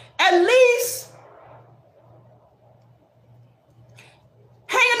look, at least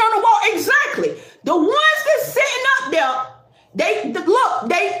hanging on the wall. Exactly. The ones that's sitting up there, they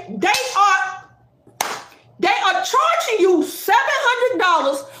are charging you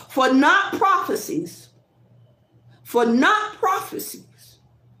 $700 for not prophecies. For not prophecies.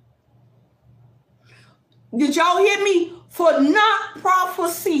 Did y'all hear me? For not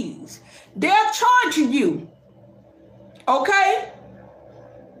prophecies. They're charging you, okay,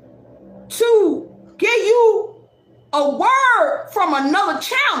 to give you a word from another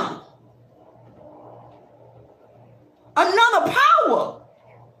channel, another power,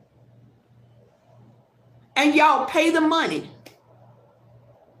 and y'all pay the money.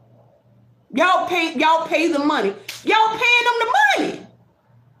 Y'all pay the money. Y'all paying them the money.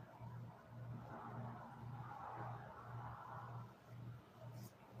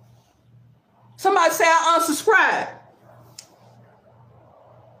 Somebody say I unsubscribe.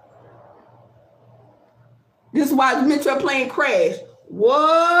 This is why Metro playing Crash.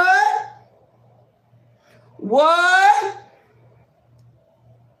 What?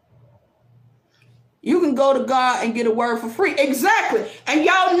 You can go to God and get a word for free. Exactly. And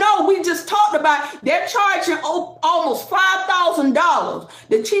y'all know we just talked about they're charging almost $5,000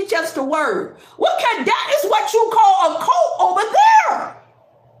 to teach us the word. That is what you call a cult over there.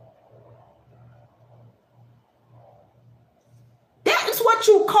 That is what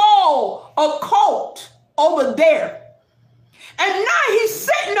you call a cult over there. And now he's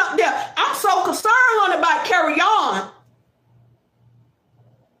sitting up there. I'm so concerned about Carry On.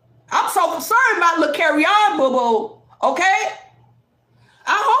 I'm so concerned about little Carry On, boo-boo. Okay?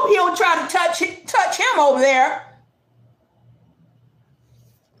 I hope he don't try to touch him over there.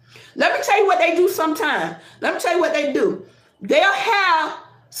 Let me tell you what they do sometimes. Let me tell you what they do. They'll have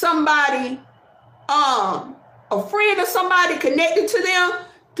somebody, a friend or somebody connected to them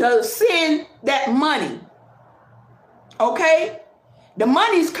to send that money. Okay? The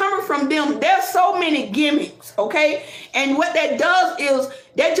money's coming from them. There's so many gimmicks, okay? And what that does is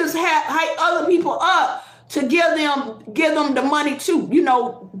that just hype other people up to give them the money too. You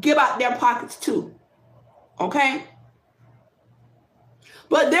know, give out their pockets too. Okay?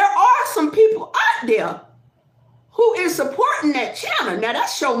 But there are some people out there who is supporting that channel. Now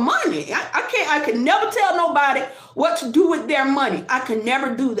that's your money. I can never tell nobody what to do with their money. I can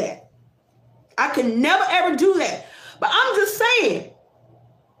never do that. I can never ever do that. But I'm just saying,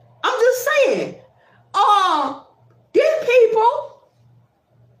 these people,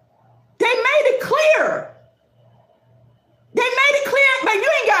 they made it clear. They made it clear, but you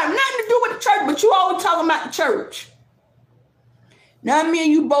ain't got nothing to do with the church, but you always talking about the church. Now me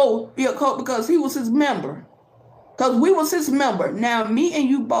and you both be a cult because he was his member. Because we was his member. Now me and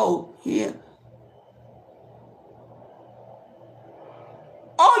you both here.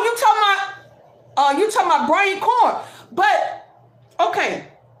 Oh, you talking about Brian Corn. But, okay.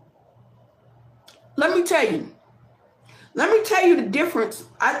 Let me tell you the difference,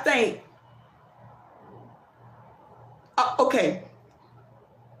 I think. Okay.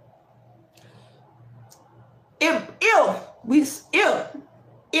 If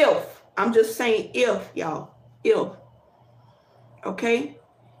If, I'm just saying if, y'all, if, okay?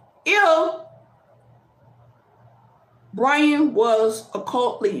 If Brian was a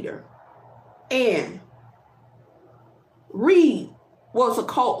cult leader and Reed was a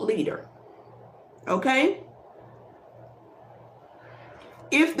cult leader, okay?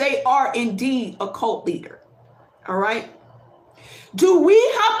 If they are indeed a cult leader, all right? Do we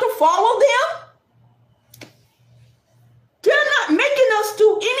have to follow them? They're not making us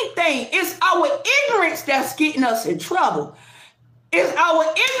do anything. It's our ignorance that's getting us in trouble. It's our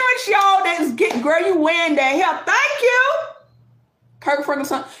ignorance, y'all, that's getting, girl, you wearing that hair. Thank you. Kirk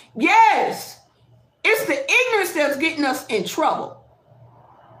Ferguson. Yes. It's the ignorance that's getting us in trouble.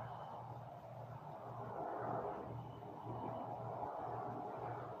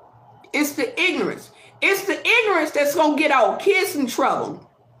 It's the ignorance. It's the ignorance that's going to get our kids in trouble.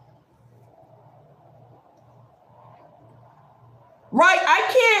 Right?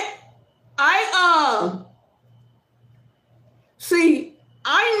 See,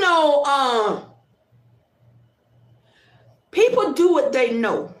 I know people do what they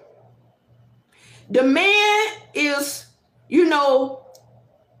know. The man is, you know,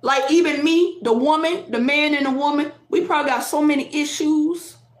 like even me, the woman, the man and the woman, we probably got so many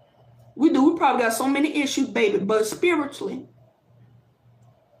issues. We probably got so many issues, baby, but spiritually,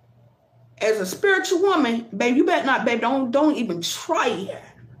 as a spiritual woman, baby, you better not, baby, don't even try it.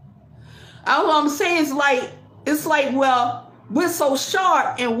 All I'm saying is it's like, well, we're so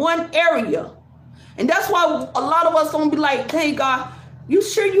sharp in one area. And that's why a lot of us don't be like, hey, God, you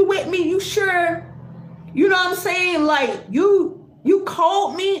sure you with me? You sure? You know what I'm saying? Like, you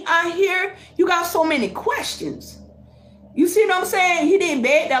called me out here. You got so many questions. You see what I'm saying? He didn't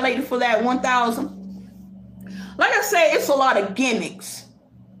beg that lady for that 1,000. Like I said, it's a lot of gimmicks.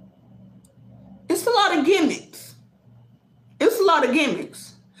 It's a lot of gimmicks. It's a lot of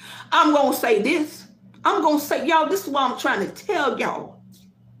gimmicks. I'm going to say this. I'm going to say, y'all, this is what I'm trying to tell y'all.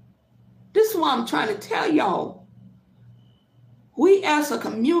 This is what I'm trying to tell y'all. We as a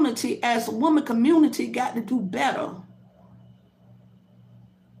community, as a woman community, got to do better.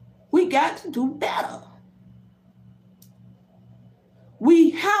 We got to do better.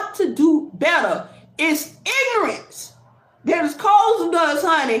 We have to do better. It's ignorance that is causing us,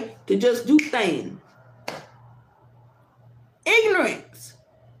 honey, to just do things. Ignorance.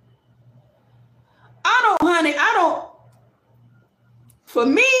 For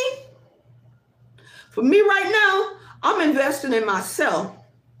me right now, I'm investing in myself.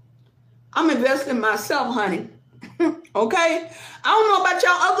 I'm investing in myself, honey. Okay? I don't know about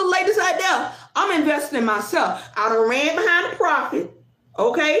y'all other ladies out there. I'm investing in myself. I done ran behind the prophet.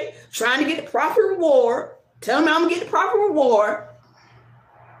 Okay? Trying to get the prophet reward. Tell me I'm going to get the prophet reward.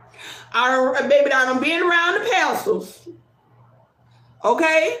 Baby, I done been around the pastors.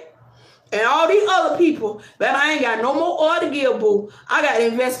 Okay? And all these other people, that I ain't got no more oil to give, boo. I got to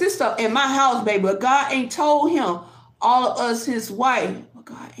invest this stuff in my house, baby. But God ain't told him, all of us, his wife. But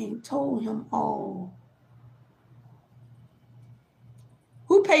God ain't told him all.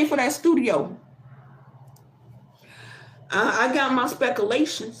 Who paid for that studio? I got my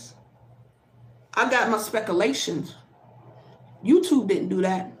speculations. YouTube didn't do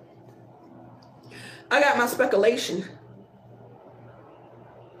that. I got my speculations.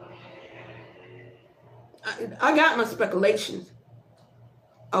 I got my speculations.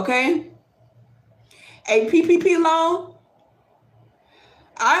 Okay? A PPP loan.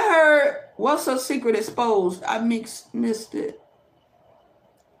 I heard, what's a secret exposed? I missed it.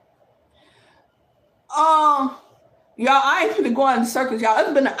 Y'all, I ain't finna go in circles, y'all.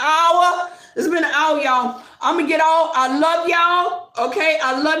 It's been an hour. Y'all. I'm gonna get all. I love y'all. Okay?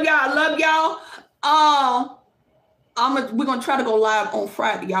 I love y'all. We're gonna try to go live on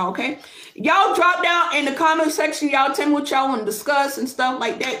Friday, y'all, okay? Y'all drop down in the comment section, y'all. Tell me what y'all want to discuss and stuff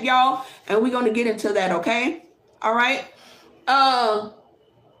like that, y'all. And we're gonna get into that, okay? All right.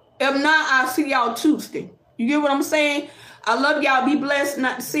 If not, I'll see y'all Tuesday. You get what I'm saying? I love y'all. Be blessed,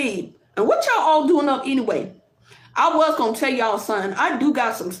 not deceived. And what y'all all doing up anyway? I was gonna tell y'all something. I do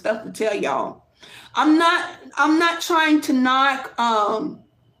got some stuff to tell y'all. I'm not trying to knock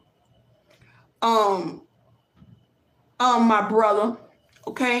my brother,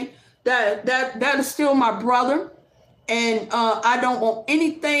 okay? That is still my brother, and I don't want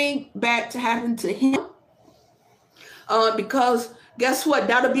anything bad to happen to him, because guess what?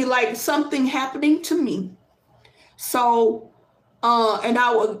 That'll be like something happening to me. So, and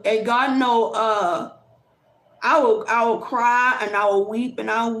God know, I will cry and I will weep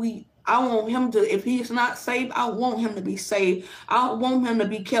and I'll weep. I want him to, if he's not saved, I want him to be saved. I want him to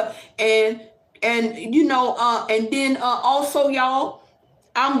be kept. And you know, and then also, y'all,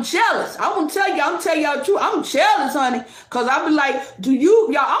 I'm jealous. I'm tell y'all the truth. I'm jealous, honey. Cause I be like, I'm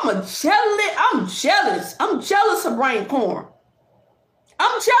jealous. I'm jealous of Brain Corn.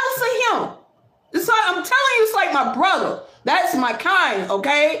 I'm jealous of him. It's like, I'm telling you, it's like my brother. That's my kind,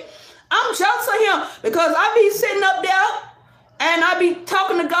 okay? I'm jealous of him because I be sitting up there and I be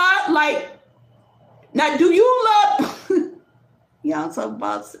talking to God like, now do you love, yeah, I'm so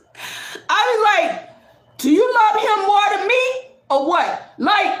bossy. I be like, do you love him more than me? Or what?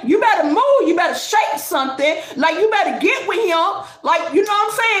 Like, you better move. You better shake something. Like, you better get with him. Like, you know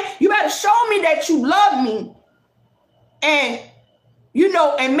what I'm saying? You better show me that you love me. And, you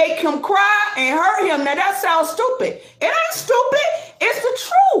know, and make him cry and hurt him. Now, that sounds stupid. It ain't stupid. It's the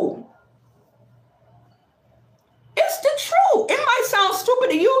truth. It's the truth. It might sound stupid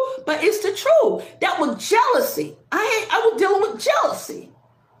to you, but it's the truth. That was jealousy. I was dealing with jealousy.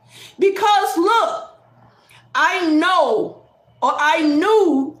 Because, look, I knew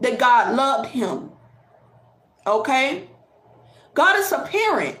that God loved him. Okay? God is a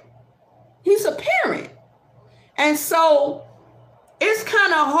parent. He's a parent. And so it's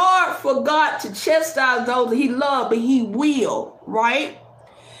kind of hard for God to chastise those that he loves, but he will, right?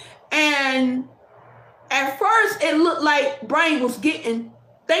 And at first it looked like Brain was getting,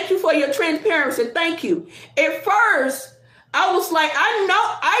 thank you for your transparency. Thank you. At first, I was like,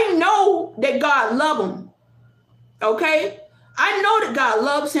 I know that God loves him. Okay? I know that God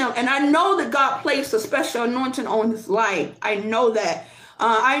loves him, and I know that God placed a special anointing on his life. I know that.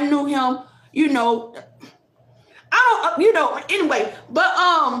 I knew him, you know. Anyway, but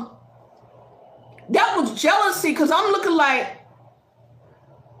that was jealousy because I'm looking like,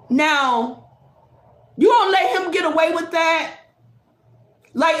 now, you gonna let him get away with that?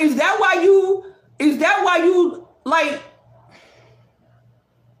 Like, is that why you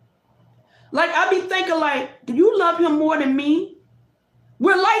like, I be thinking like, do you love him more than me?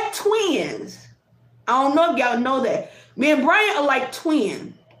 We're like twins. I don't know if y'all know that. Me and Brian are like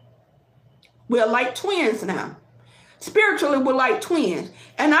twins. We're like twins now. Spiritually, we're like twins.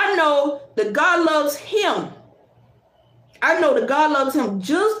 And I know that God loves him. I know that God loves him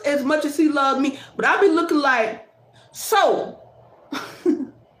just as much as he loves me. But I be looking like, so.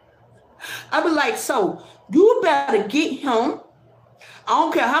 I be like, so, you better get him. I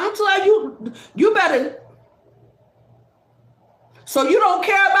don't care how much love you better. So you don't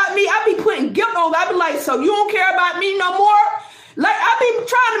care about me? I be putting guilt on. I be like, so you don't care about me no more? Like, I be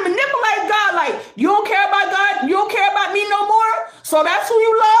trying to manipulate God. Like, you don't care about God? You don't care about me no more? So that's who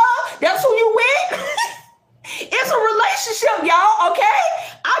you love? That's who you with? It's a relationship, y'all, okay?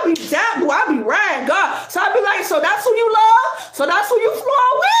 I be down, I be riding God. So I be like, so that's who you love? So that's who you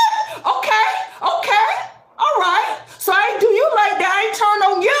flowing with? Okay. All right. So I ain't do you like that. I ain't turn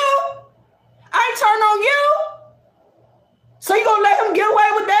on you. So you gonna let him get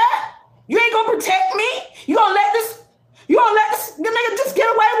away with that? You ain't gonna protect me? You gonna let this nigga just get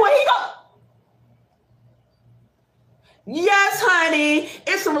away with what he go? Yes, honey.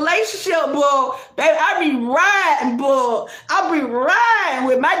 It's a relationship, boy. Baby, I be riding, boy. I be riding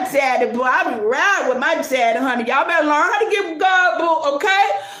with my daddy, boy. I be riding with my daddy, honey. Y'all better learn how to give God, boy,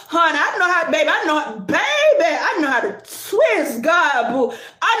 okay? Honey, I know how to twist God, boo.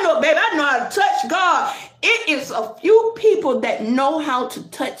 I know how to touch God. It is a few people that know how to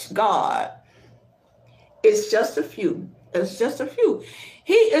touch God. It's just a few.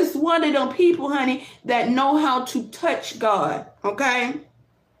 He is one of them people, honey, that know how to touch God, okay?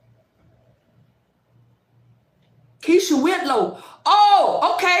 Keisha Whitlow.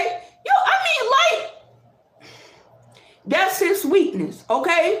 Oh, okay. That's his weakness,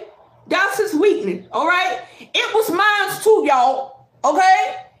 okay? That's his weakness, all right? It was mine too, y'all,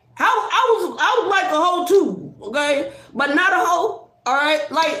 okay? I was like a hoe too, okay? But not a hoe, all right?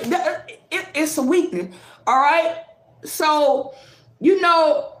 Like, it's a weakness, all right? So, you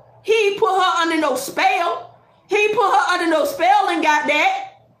know, he put her under no spell. He put her under no spell and got that.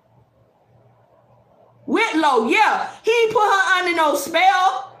 Whitlow, yeah. He put her under no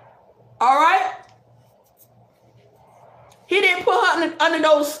spell, all right? He didn't put her under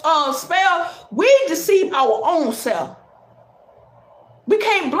those spell. We deceive our own self. We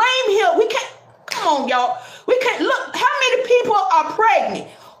can't blame him. Come on, y'all. We can't, look, how many people are pregnant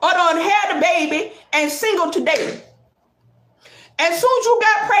or done had a baby and single today? As soon as you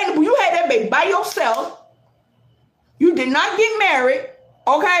got pregnant, you had that baby by yourself. You did not get married,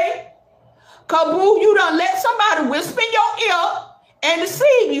 okay? Kaboo, you done let somebody whisper in your ear and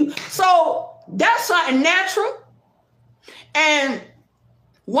deceive you. So that's something natural. And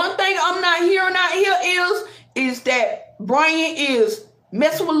one thing I'm not hearing out here is that Brian is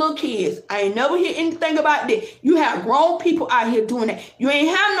messing with little kids. I ain't never hear anything about that. You have grown people out here doing that. You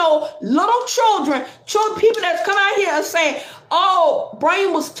ain't have no little children people that's come out here and saying, oh,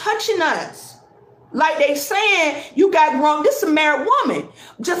 Brain was touching us. Like they saying you got grown. This is a married woman.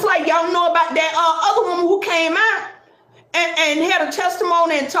 Just like y'all know about that other woman who came out and had a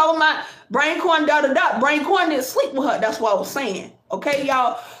testimony and told my Brain Corn da-da-da. Brain Corn didn't sleep with her. That's what I was saying. Okay,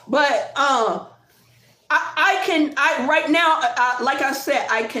 y'all. But right now, like I said,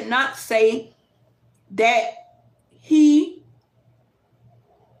 I cannot say that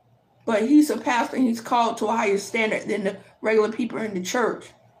but he's a pastor and he's called to a higher standard than the regular people in the church.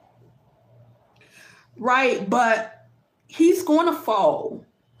 Right? But he's going to fall.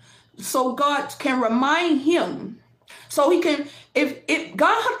 So God can remind him. So he can, if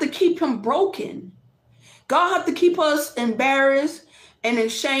God have to keep him broken, God have to keep us embarrassed and in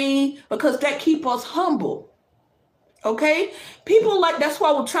shame, because that keep us humble. Okay? People that's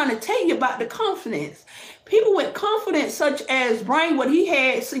why we're trying to tell you about the confidence. People with confidence such as Brain, what he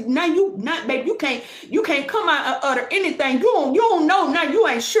had, see, now baby, you can't come out and utter anything. You don't know now, you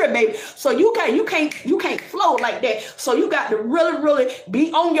ain't sure, baby. So you can't flow like that. So you got to really, really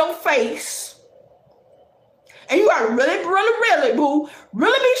be on your face. And you got to really, boo,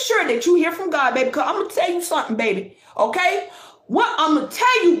 really be sure that you hear from God, baby. Because I'm going to tell you something, baby. Okay? What I'm going to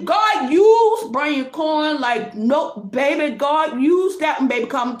tell you, God used Brain Corn like, no, baby, God used that one, baby.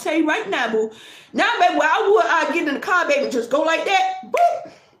 Because I'm going to tell you right now, boo. Now, baby, I'd get in the car, baby, just go like that.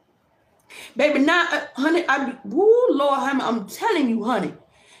 Boop. Baby, now, honey, Lord, I'm telling you, honey.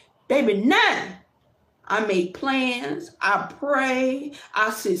 Baby, now, I make plans. I pray.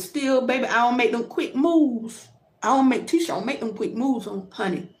 I sit still, baby. I don't make them quick moves. Tisha don't make them quick moves on,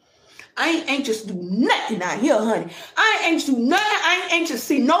 honey. I ain't anxious to do nothing out here, honey. I ain't anxious to do nothing. I ain't anxious to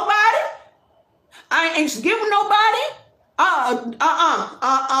see nobody. I ain't anxious to get with nobody.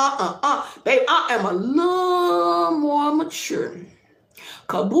 Baby, I am a little more mature.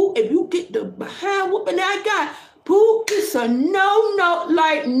 Cause boo, if you get the behind whooping that I got, boo, it's a no,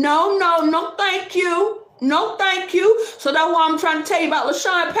 like no, thank you. No, thank you. So that's why I'm trying to tell you about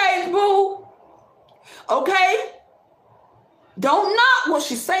LaShawn Paige, boo. Okay? Don't knock what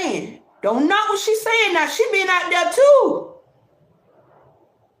she's saying. Don't knock what she's saying. Now, she been out there too.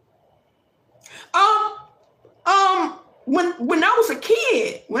 When I was a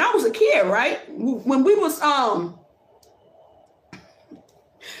kid, right? When we was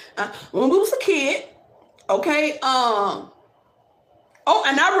a kid, okay, and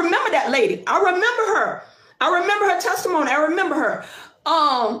I remember that lady. I remember her testimony. I remember her.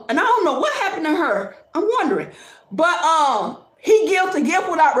 And I don't know what happened to her. I'm wondering. But he gives the gift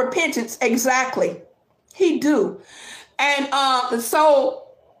without repentance. Exactly. He do. And so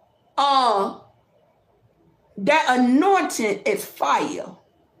that anointing is fire.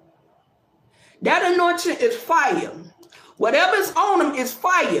 That anointing is fire. Whatever's on him is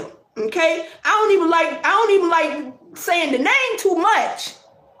fire. Okay? I don't even like saying the name too much.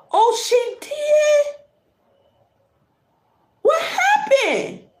 Oh, she did? What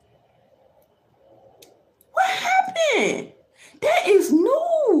happened? What happened? That is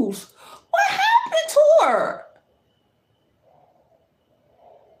news. What happened to her?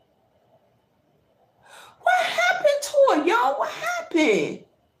 What happened to her, y'all? What happened?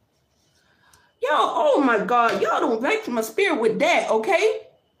 Y'all, oh my God. Y'all don't vex my spirit with that, okay?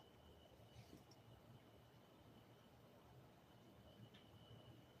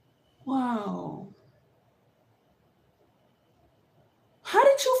 Wow. How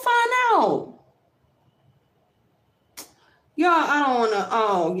did you find out? Y'all, I don't want to,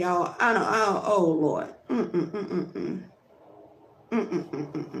 oh, Lord.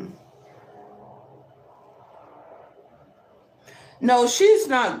 No, she's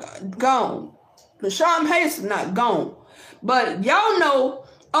not gone. LaShawn Paige is not gone. But y'all know,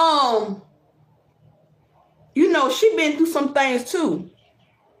 she been through some things too.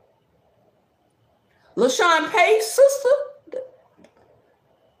 LaShawn Paige's sister,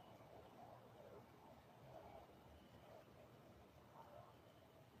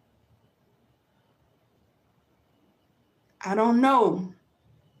 I don't know.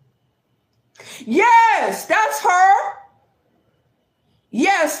 Yes, that's her.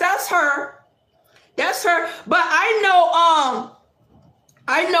 Yes, that's her. That's her. But I know,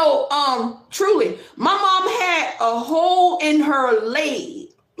 truly, my mom had a hole in her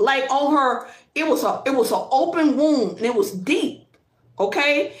leg, like on her. It was an open wound and it was deep.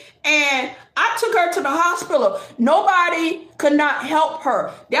 Okay, and I took her to the hospital. Nobody could not help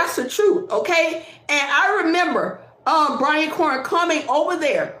her. That's the truth. Okay, and I remember Brain Corn coming over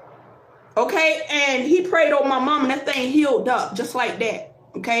there Okay, and he prayed over my mom, and that thing healed up just like that.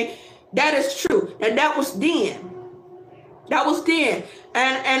 Okay, that is true. And that was then. That was then.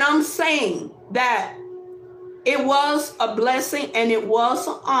 And I'm saying that it was a blessing and it was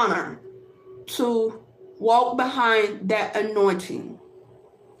an honor to walk behind that anointing.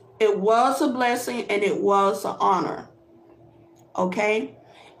 It was a blessing and it was an honor. Okay?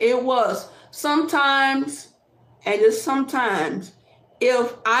 It was. Sometimes, and just sometimes,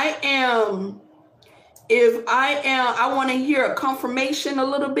 if I want to hear a confirmation a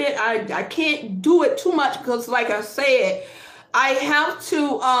little bit. I can't do it too much because, like I said, I have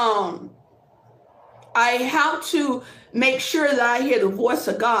to make sure that I hear the voice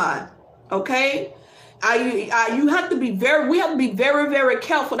of God. Okay? We have to be very, very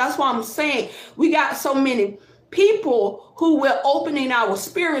careful. That's why I'm saying we got so many people who we're opening our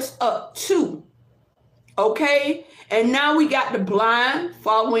spirits up to. Okay? And now we got the blind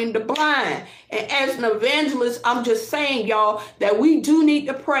following the blind. And as an evangelist, I'm just saying, y'all, that we do need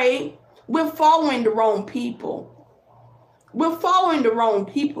to pray. We're following the wrong people. We're following the wrong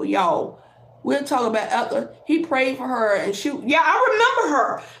people, y'all. We'll talk about Ethel. He prayed for her, and I remember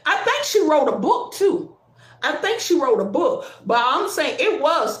her. I think she wrote a book too. But I'm saying it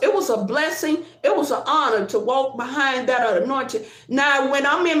was a blessing. It was an honor to walk behind that anointing. Now, when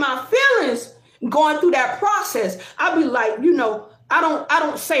I'm in my feelings, going through that process, I'll be like, I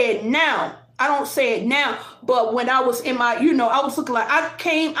don't say it now. But when I was in my, I was looking like I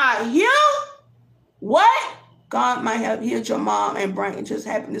came out here. What? God might have healed your mom and Brian just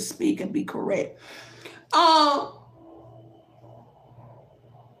happened to speak and be correct.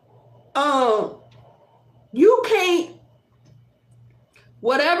 You can't,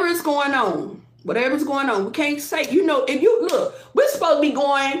 whatever is going on, we can't say, if you look, we're supposed to be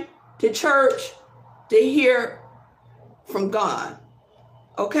going to church to hear from God.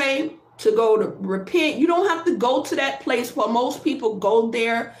 Okay? To go to repent. You don't have to go to that place where most people go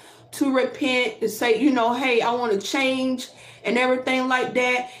there to repent and say, hey, I want to change and everything like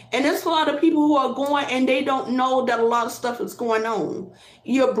that. And there's a lot of people who are going and they don't know that a lot of stuff is going on.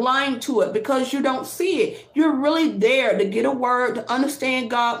 You're blind to it because you don't see it. You're really there to get a word, to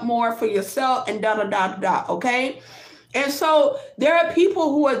understand God more for yourself and okay? And so there are people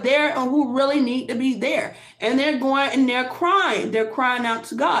who are there and who really need to be there. And they're going and they're crying. They're crying out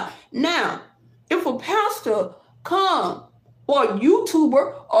to God. Now, if a pastor come or a YouTuber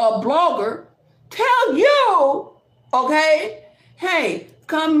or a blogger tell you, okay, hey,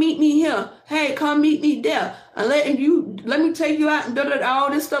 come meet me here. Hey, come meet me there. And let me take you out and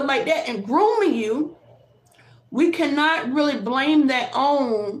all this stuff like that and grooming you, we cannot really blame that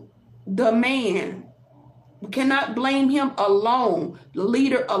on the man. We cannot blame him alone, the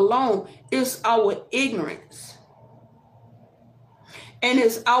leader alone. It's our ignorance. And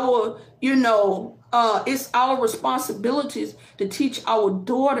it's our, it's our responsibilities to teach our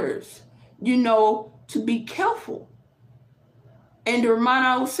daughters, to be careful. And to remind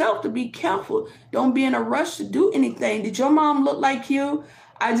ourselves to be careful. Don't be in a rush to do anything. Did your mom look like you?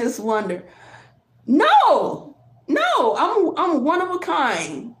 I just wonder. No, I'm one of a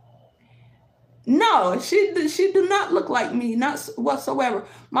kind. No, she did not look like me, not whatsoever.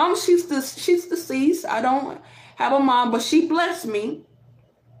 Mom, she's deceased. I don't have a mom, but she blessed me.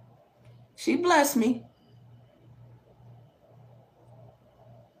 She blessed me.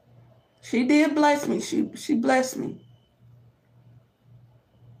 She did bless me. She blessed me.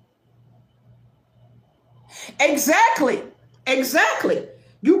 Exactly.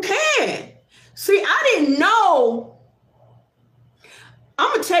 You can. See, I didn't know. I'm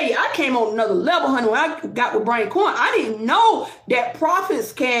going to tell you, I came on another level, honey, when I got with Brian Cohen. I didn't know that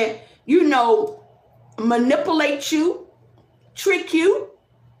prophets can, manipulate you, trick you.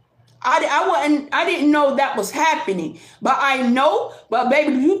 I didn't know that was happening. But I know,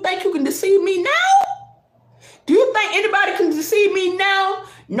 baby, do you think you can deceive me now? Do you think anybody can deceive me now?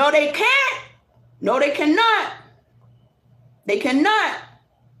 No, they can't. No, they cannot. They cannot.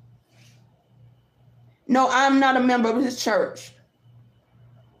 No, I'm not a member of his church.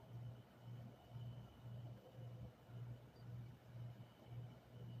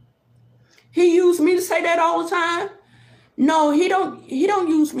 He used me to say that all the time. No, he don't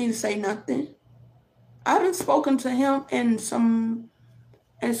use me to say nothing. I haven't spoken to him in some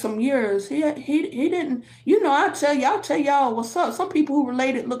years. He didn't. I'll tell y'all what's up. Some people who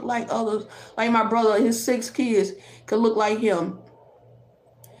related look like others. Like my brother, his 6 kids could look like him.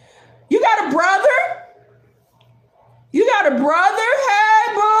 You got a brother?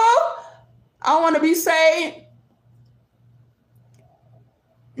 Hey, bro. I want to be saved.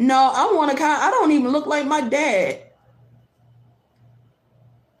 No, I don't even look like my dad.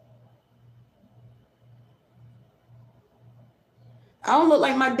 I don't look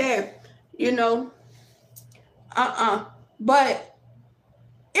like my dad, you know. But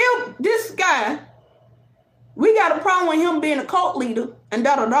if this guy, we got a problem with him being a cult leader and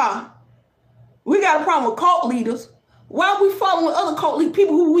da-da-da. We got a problem with cult leaders. Why are we following other cult leaders?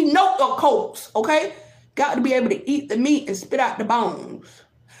 People who we know are cults, okay? Got to be able to eat the meat and spit out the bones.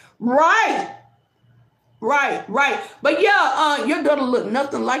 Right. But yeah, your daughter look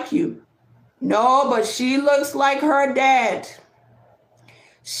nothing like you. No, but she looks like her dad.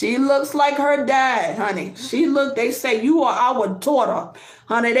 She looks like her dad, honey. They say, you are our daughter.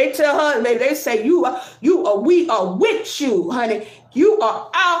 Honey, they tell her, they say, we are with you, honey. You are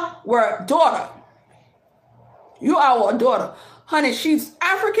our daughter. You are our daughter. Honey, she's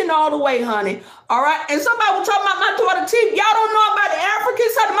African all the way, honey. All right? And somebody was talking about my daughter teeth. Y'all don't know about the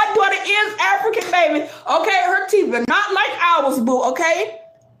Africans, honey. My daughter is African, baby. Okay? Her teeth are not like ours, boo. Okay?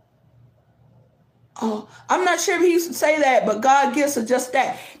 Oh, I'm not sure if he used to say that, but God gives her just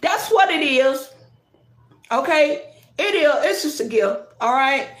that. That's what it is. Okay? It is. It's just a gift. All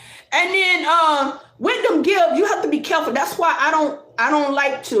right? And then with them gifts, you have to be careful. That's why I don't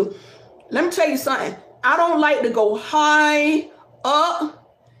like to. Let me tell you something. I don't like to go high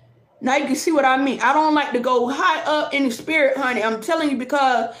up. Now you can see what I mean. I don't like to go high up in the spirit, honey. I'm telling you,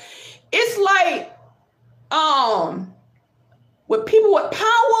 because it's like with people with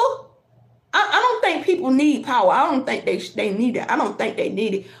power, I don't think people need power. I don't think they need it. I don't think they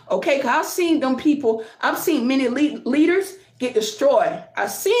need it. Okay, because I've seen them people. I've seen many leaders get destroyed.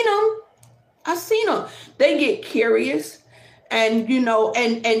 I've seen them. They get curious. And, you know,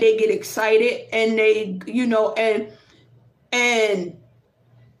 and they get excited, and they, you know, and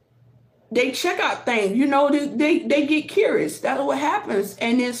they check out things, you know, they get curious. That's what happens.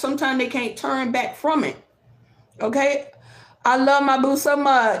 And then sometimes they can't turn back from it. Okay. I love my boo so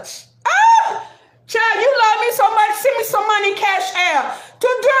much. Child, you love me so much. Send me some money, Cash App.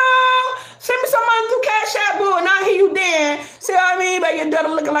 Send me some money through Cash App, boo. And I hear you then. See what I mean? But your daughter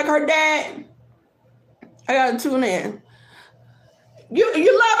looking like her dad. I gotta tune in. You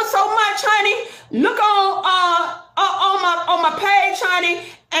love her so much, honey. Look on my page, honey,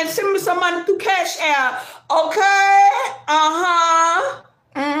 and send me some money through Cash App. Okay?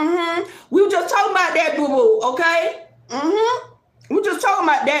 We were just talking about that, boo-boo, okay? We were just talking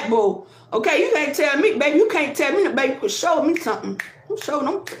about that, boo. Okay, you can't tell me, baby. You can't tell me, baby. You can show me something.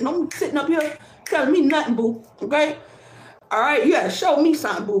 Don't sitting up here telling me nothing, boo. Okay? All right, you gotta show me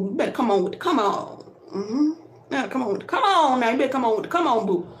something, boo. You better come on with it. Come on. Now, come on now. You better come on with it. Come on,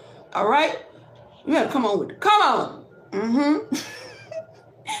 boo. All right? You better come on with it. Come on.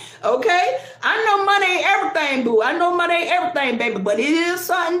 Okay? I know money ain't everything, boo. I know money ain't everything, baby. But it is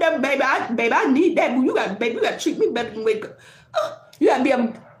something that, baby, I need that, boo. You got to treat me better than wake up. You got to be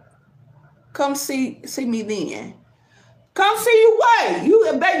able to come see me then. Come see you what?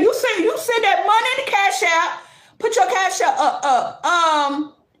 Baby, you send that money in the Cash App. Put your Cash App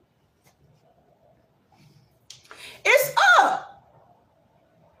up. It's up.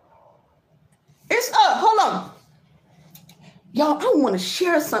 It's up. Hold on. Y'all, I want to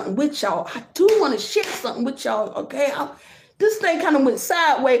share something with y'all. I do want to share something with y'all, okay? This thing kind of went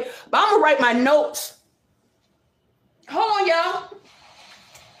sideways, but I'm going to write my notes. Hold on, y'all.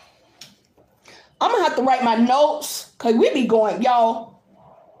 I'm going to have to write my notes because we be going, y'all.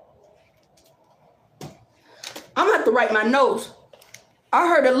 I'm going to have to write my notes. I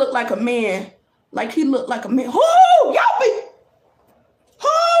heard it look like a man. Like he looked like a man. Who? Y'all be.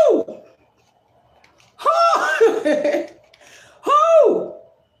 Who? Who? Who?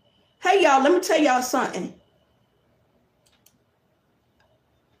 Hey, y'all, let me tell y'all something.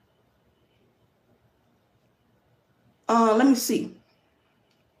 Let me see.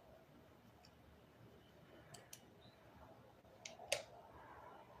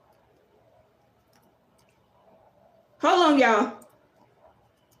 Hold on, y'all.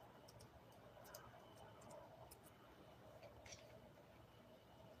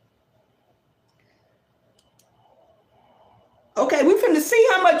 Okay, we finna see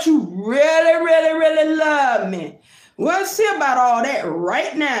how much you really, really, really love me. We'll see about all that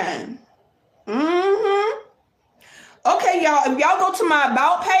right now. Okay, y'all, if y'all go to my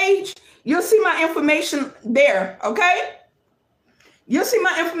About page, you'll see my information there, okay? You'll see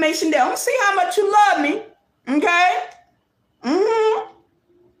my information there. I'm gonna see how much you love me, okay? I'm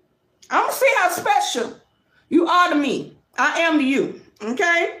gonna see how special you are to me. I am to you,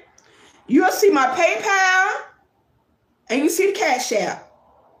 okay? You'll see my PayPal. And you see the Cash App.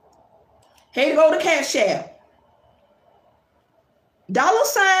 Here you go to Cash App.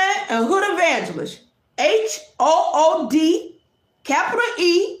 $ and Hood Evangelist. HOOD capital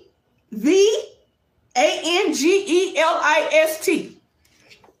EVANGELIST.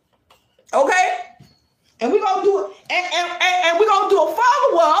 Okay? And we're gonna do it, and we're gonna do a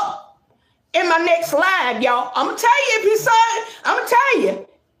follow-up in my next live, y'all. I'm gonna tell you if you saw it, I'm gonna tell you.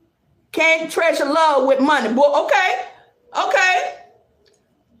 Can't treasure love with money, boy. Okay.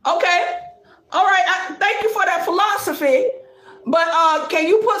 All right. Thank you for that philosophy. But can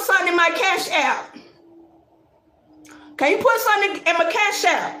you put something in my cash app? Can you put something in my cash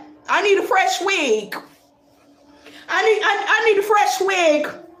app? I need a fresh wig. I need a fresh wig.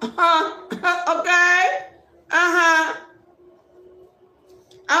 Okay.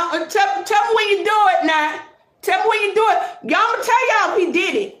 Tell me when you do it now. Tell me when you do it. Y'all, I'm gonna tell y'all if he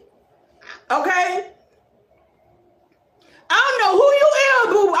did it. Okay? I don't know who you is,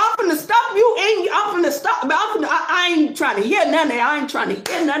 boo. I'm finna stop you and I'm finna stop. I ain't trying to hear none of that. I ain't trying to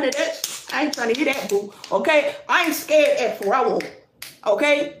hear none of that. I ain't trying to hear that, boo. Okay? I ain't scared at for I won't.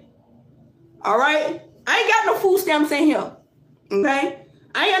 Okay? All right? I ain't got no food stamps in here. Okay?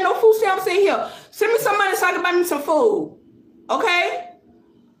 I ain't got no food stamps in here. Send me some money so I can buy me some food. Okay?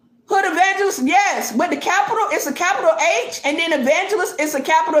 Hood evangelist, yes. But the capital, it's a capital H, and then evangelist, it's a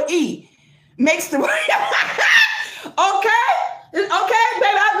capital E. Makes the okay,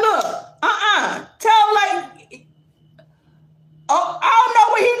 baby. Look, tell like, oh, I don't know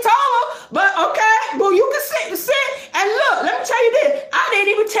what he told her, but okay, boo, you can sit, and look. Let me tell you this. I didn't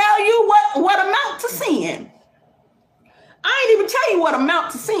even tell you what amount to sin. I ain't even tell you what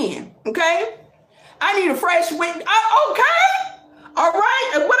amount to sin. Okay, I need a fresh wig. Okay, all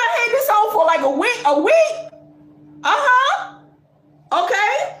right. And what I had this on for like a week.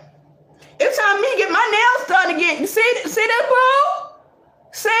 Okay. It's time me to get my nails done again. You see that, boo?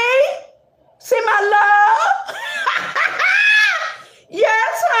 See my love?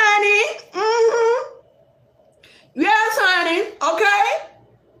 Yes, honey. Yes, honey. Okay.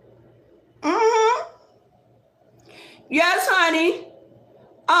 Yes, honey.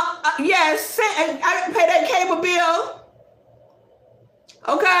 Yes. I can pay that cable bill.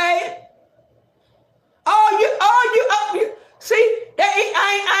 Okay. Oh, you. See, I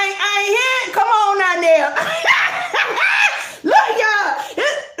ain't here. Come on out there. Look, y'all,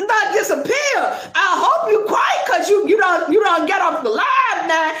 it's not disappear. I hope you quiet because you don't get off the live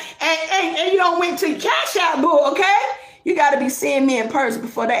now and you don't went to your cash out, boo. Okay, you got to be seeing me in person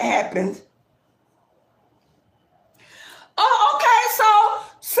before that happens. Oh, okay. So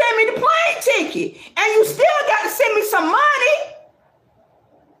send me the plane ticket, and you still got to send me some money.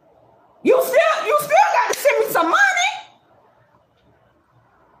 You still got to send me some money.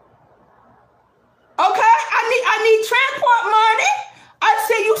 Okay, I need transport money. I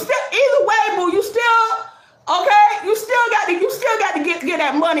said you still either way, boo. You still okay. You still got to get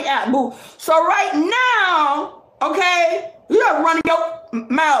that money out, boo. So right now, okay, you gotta run your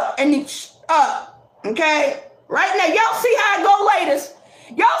mouth and up. Okay, right now, y'all see how it go, ladies.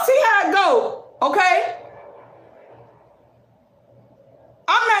 Y'all see how it go. Okay,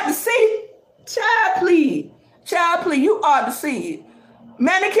 I'm not the seed. Child, please, you are the seed.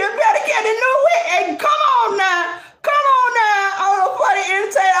 Manicure, pedicure, the new wig. Hey, come on now. I don't know what to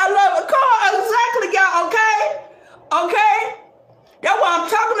irritate. I love it. Come on, exactly, y'all. Okay. That's what I'm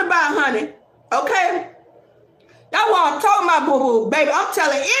talking about, honey. Okay. That's what I'm talking about, boo, baby. I'm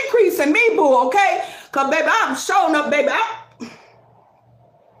telling increase in me, boo. Okay. Cause baby, I'm showing up, baby.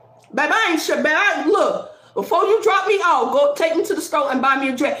 Baby, I ain't sure. Baby, look. Before you drop me off, go take me to the store and buy me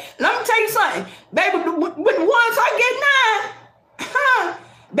a dress. Let me tell you something, baby. Once I get 9.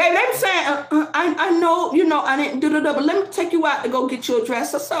 Baby, they be saying, I know, I didn't do the but let me take you out to go get you a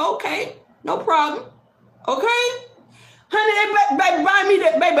dress. I said, okay, no problem. Okay? Honey, baby, buy me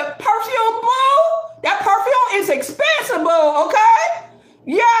that, baby, perfume, boo. That perfume is expensive, boo, okay?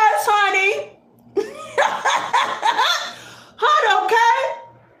 Yes, honey. Honey, okay?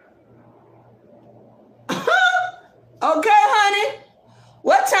 Okay, honey?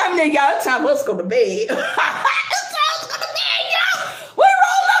 What time is y'all? Time let's go to bed.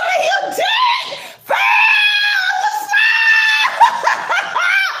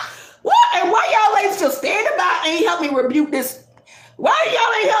 Still standing by ain't help me rebuke this. Why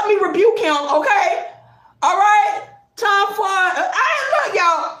y'all ain't help me rebuke him? Okay, all right. Time for look,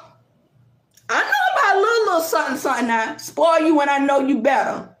 y'all. I know about a little something now. Spoil you when I know you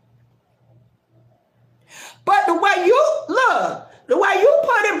better. But the way you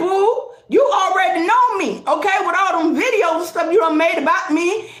put it, boo, you already know me. Okay, with all them videos and stuff you done made about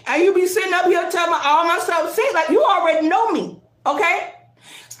me, and you be sitting up here telling me all my stuff. Seems like you already know me. Okay.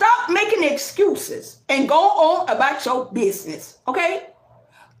 Stop making excuses and go on about your business, okay?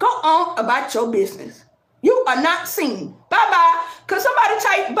 Go on about your business. You are not seen. Bye-bye. Because somebody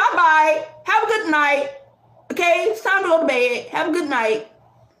type, bye-bye. Have a good night. Okay? It's time to go to bed. Have a good night.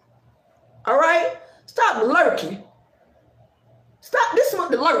 All right? Stop lurking. Stop this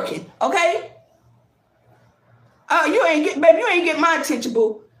one, the lurking, okay? You ain't get my attention,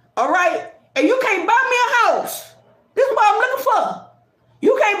 boo. All right? And you can't buy me a house. This is what I'm looking for.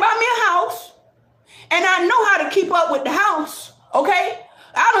 You can't buy me a house. And I know how to keep up with the house, okay?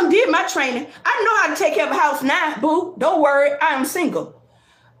 I done did my training. I know how to take care of a house now, boo. Don't worry, I am single.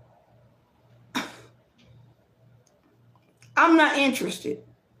 I'm not interested.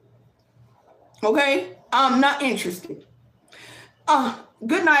 Okay? I'm not interested.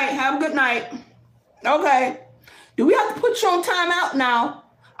 Good night. Have a good night. Okay. Do we have to put you on timeout now?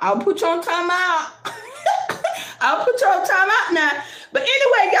 I'll put you on timeout. I'll put you on timeout now. But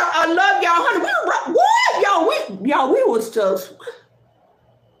anyway, y'all, I love y'all, honey. We was just,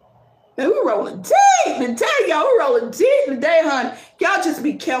 man, we rolling deep today, y'all. We rolling deep today, honey. Y'all just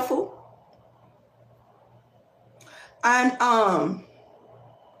be careful. And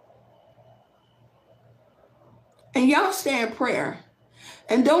y'all stay in prayer.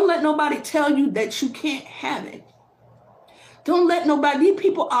 And don't let nobody tell you that you can't have it. Don't let nobody, these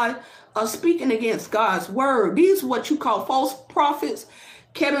people are speaking against God's word. These are what you call false prophets.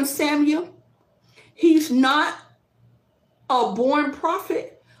 Kevin Samuel, he's not a born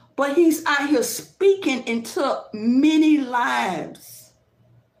prophet, but he's out here speaking into many lives.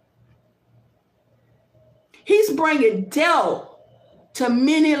 He's bringing death to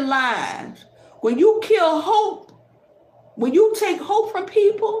many lives. When you kill hope, when you take hope from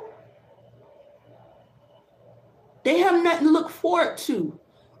people, they have nothing to look forward to.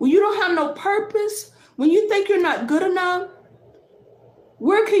 When you don't have no purpose, when you think you're not good enough,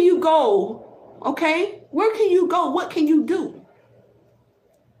 where can you go? Okay? Where can you go? What can you do?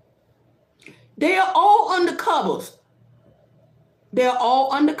 They are all under covers. They're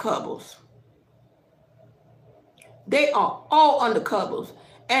all under covers. They are all under covers.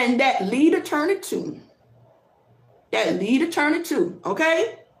 And that leader turned it to. That leader turned it to.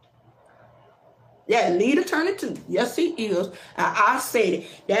 Okay? That leader turned it to. Yes, he is. I said it.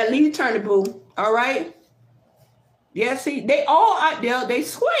 That leader turned it, boo. All right? Yes, they all out there, they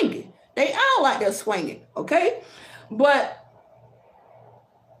swinging. They all out there swinging. Okay? But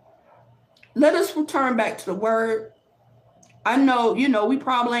let us return back to the word. I know, we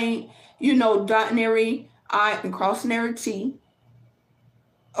probably ain't, dotting every I and crossing every T.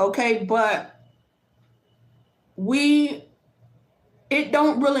 Okay, but it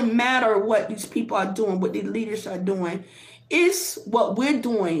don't really matter what these people are doing, what these leaders are doing. It's what we're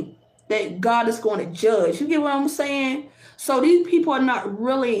doing that God is going to judge. You get what I'm saying? So these people are not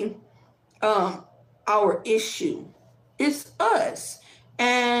really our issue. It's us.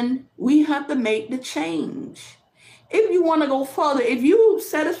 And we have to make the change. If you want to go further, if you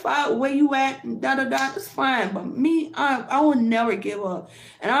satisfied where you at, that's fine. But me, I will never give up.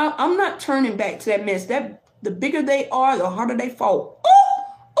 And I'm not turning back to that mess. That the bigger they are, the harder they fall.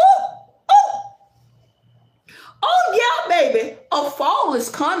 Oh, yeah, baby. A fall is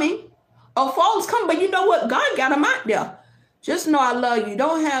coming. A fall is coming. But you know what? God got them out there. Just know I love you. You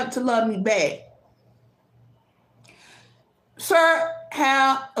don't have to love me back. Sir,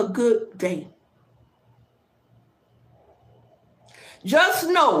 have a good day. Just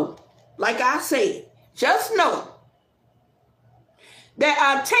know, like I said, just know that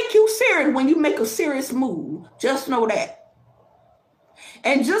I'll take you serious when you make a serious move. Just know that.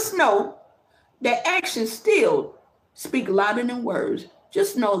 And just know that actions still speak louder than words.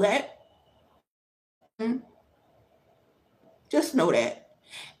 Just know that. Just know that.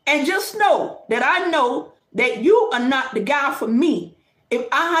 And just know that I know that you are not the guy for me if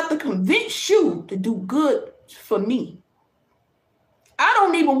I have to convince you to do good for me. I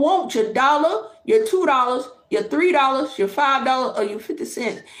don't even want your $1, your $2, your $3, your $5, or your 50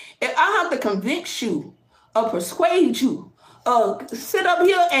 cents. If I have to convince you or persuade you or sit up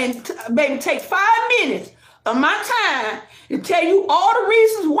here and baby take 5 minutes of my time to tell you all the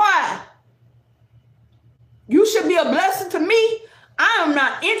reasons why you should be a blessing to me, I am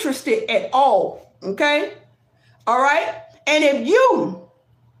not interested at all. Okay? All right? And if you,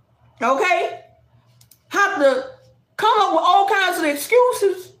 okay, have to come up with all kinds of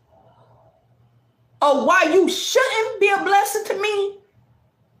excuses of why you shouldn't be a blessing to me,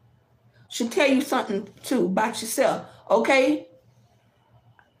 should tell you something too about yourself. Okay?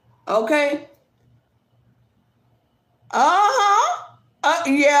 Okay?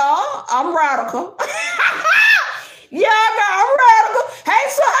 Yeah, I'm radical. Yeah, I'm radical. Hey,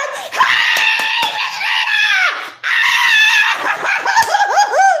 son.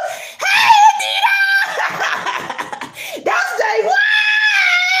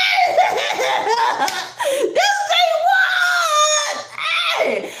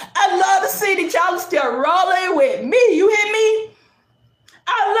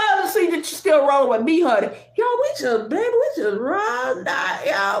 what be, honey. Yo, we just ride out.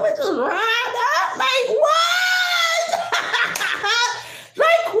 Yo, we just ride out. Like what?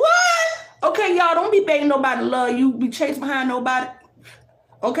 Like what? Okay, y'all, don't be begging nobody to love you. Be chasing behind nobody.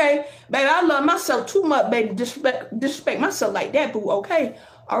 Okay? Baby, I love myself too much, baby. Disrespect myself like that, boo. Okay?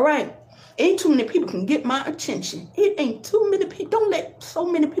 All right? Ain't too many people can get my attention. It ain't too many people. Don't let so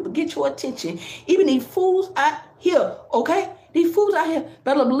many people get your attention. Even these fools out here, okay? These fools out here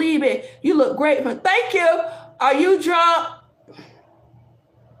better believe it. You look great. Thank you. Are you drunk?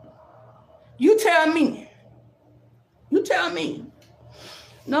 You tell me. You tell me.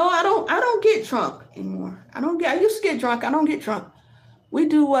 No, I don't get drunk anymore. I used to get drunk. I don't get drunk. We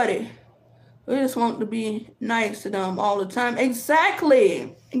do what it. We just want to be nice to them all the time.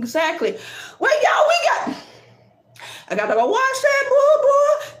 Exactly. Well, y'all, I gotta go wash that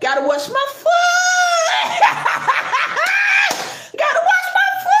boo-boo. Gotta wash my foot. Gotta wash my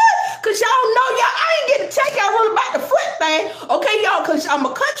foot. Because y'all know, I ain't get to tell y'all really about the foot thing. Okay, y'all, because I'm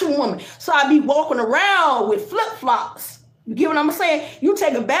a country woman. So I be walking around with flip-flops. You get what I'm saying? You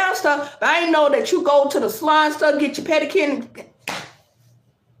take a bath stuff, but I ain't know that you go to the salon stuff, get your pedicure, and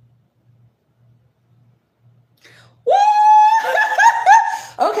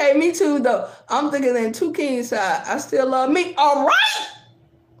okay, me too, though. I'm thinking in two kings side. I still love me. All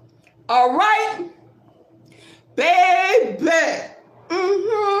right. Baby.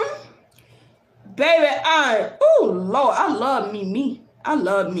 Baby, oh, Lord, I love me. I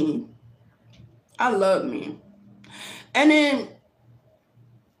love me. And then,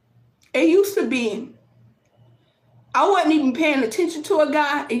 it used to be, I wasn't even paying attention to a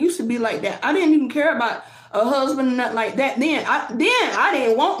guy. It used to be like that. I didn't even care about a husband and nothing like that. Then I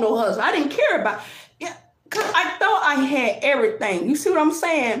didn't want no husband. I didn't care about because I thought I had everything. You see what I'm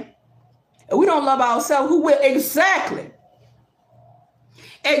saying? And we don't love ourselves. Who will? Exactly.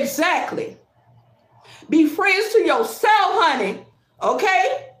 Be friends to yourself, honey.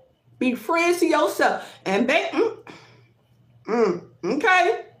 Okay? Be friends to yourself. And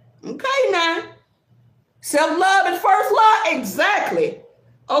okay now. Self-love is first love. Exactly.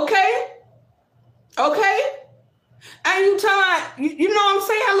 Okay? And you know what I'm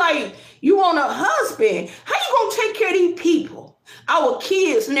saying? Like, you want a husband. How you gonna take care of these people? Our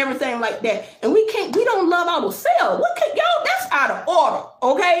kids and everything like that. And we don't love ourselves. Y'all, that's out of order,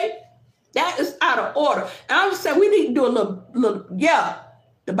 okay? That is out of order. And I'm just saying we need to do a little, yeah.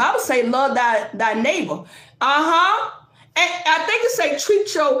 The Bible say love thy neighbor. And I think it say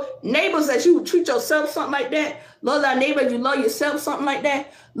treat your neighbors as you would treat yourself, something like that. Love thy neighbor as you love yourself, something like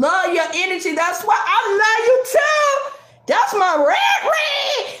that. Love your energy. That's why I love you too. That's my red.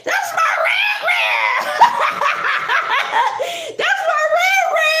 That's my red. That's my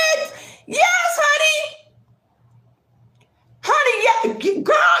red. Yes, honey. Yeah,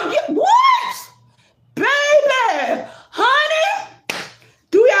 girl, yeah, what? Baby, honey,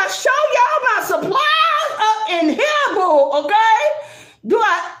 do y'all show y'all my supplies up in here, boo, okay?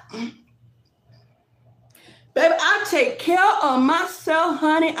 Baby, I take care of myself,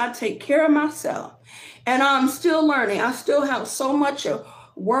 honey. I take care of myself. And I'm still learning. I still have so much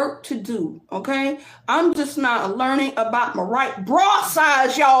work to do, okay? I'm just not learning about my right bra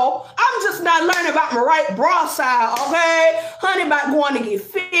size, y'all. I'm just not learning about my right bra size, okay? Honey, about going to get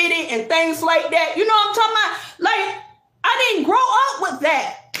fitted and things like that. You know what I'm talking about? Like, I didn't grow up with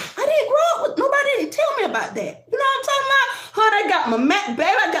that. Nobody didn't tell me about that. You know what I'm talking about? Honey, I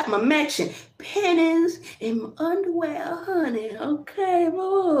got my matching panties and my underwear, honey. Okay,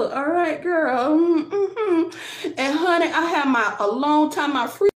 boo. All right, girl. And honey, I have my alone time, my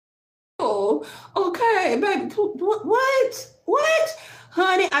free. Okay, baby. What?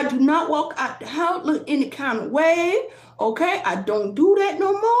 Honey, I do not walk out the house look any kind of way. Okay, I don't do that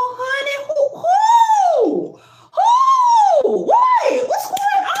no more, honey. Who? Wait, what's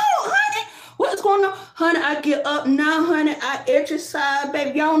going on, honey? What's going on? Honey, I get up now, honey. I exercise,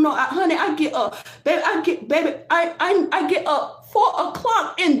 baby. Y'all know, honey, I get up. Baby, I get up 4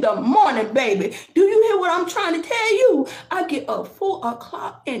 o'clock in the morning, baby. Do you hear what I'm trying to tell you? I get up 4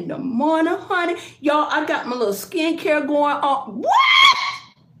 o'clock in the morning, honey. Y'all, I got my little skincare going on. What?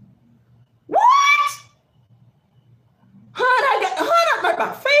 Honey, I got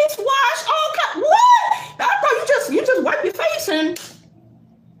my face wash, all kind. What? I thought you just wipe your face and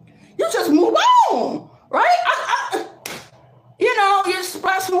you just move on, right? You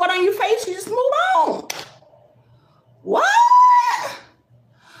splash some water on your face, you just move on. What?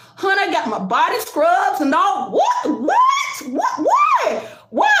 Honey, I got my body scrubs and all. What?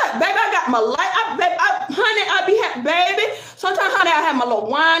 Baby, I got my light. Honey, I be happy, baby. Sometimes, honey, I have my little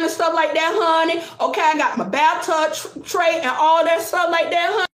wine and stuff like that, honey. Okay, I got my bathtub tray and all that stuff like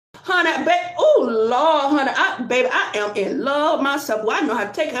that, honey. honey, baby. Oh, Lord, honey. Baby, I am in love myself. Well, I know how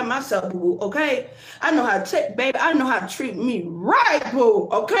to take care of myself, boo, okay? I know how to take, baby, I know how to treat me right, boo,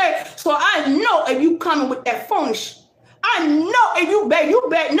 okay? So I know if you coming with that phony shit, I know if you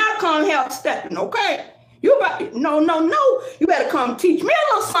better not come here stepping, okay? You better, no. You better come teach me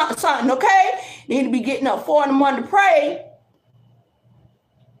a little something, okay? You need to be getting up 4 in the morning to pray.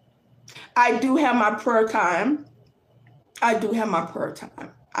 I do have my prayer time. I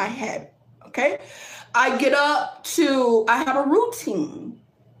have it, okay? I have a routine.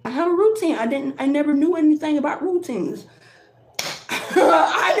 I never knew anything about routines.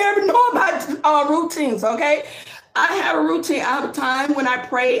 I never knew about routines, okay? I have a routine. I have a time when I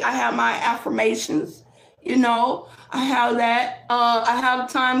pray. I have my affirmations, you know. I have that. I have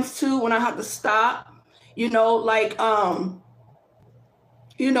times too when I have to stop, you know, like,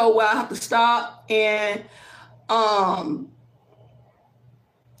 you know, where I have to stop and I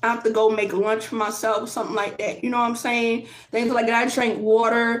have to go make lunch for myself or something like that. You know what I'm saying? Things like that. I drink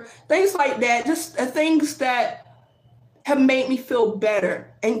water, things like that. Just things that have made me feel better.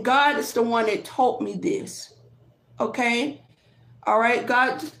 And God is the one that taught me this. Okay? All right?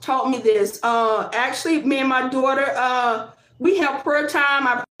 God taught me this. Actually, me and my daughter, we have prayer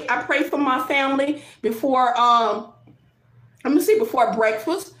time. I pray for my family before, before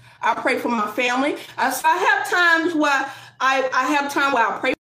breakfast. I pray for my family. So I have times where I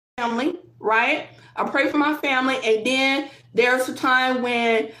pray family, right? I pray for my family, and then there's a time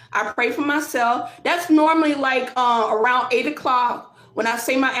when I pray for myself. That's normally like around 8 o'clock when I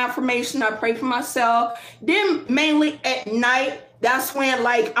say my affirmation. I pray for myself. Then mainly at night, that's when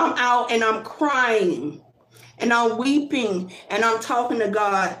like I'm out and I'm crying and I'm weeping and I'm talking to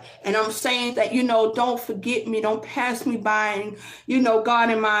God and I'm saying that, you know, don't forget me, don't pass me by, and you know, God,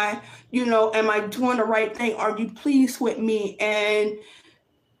 am I doing the right thing? Are you pleased with me? And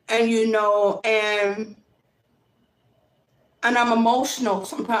you know, and I'm emotional.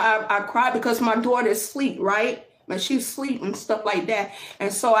 Sometimes I cry because my daughter is asleep, right? And she's asleep and stuff like that.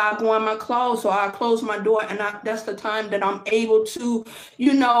 And so I go in my clothes, so I close my door, and that's the time that I'm able to,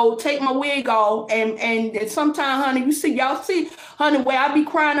 you know, take my wig off. And sometimes, honey, y'all see, honey, where I be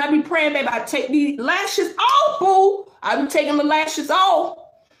crying, I be praying, baby, I take these lashes off, boo. I be taking the lashes off,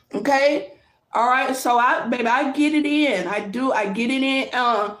 okay? All right, so I get it in. I get it in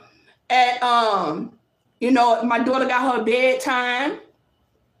you know, my daughter got her bedtime.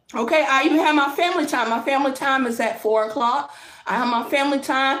 Okay, I even have my family time. My family time is at 4 o'clock. I have my family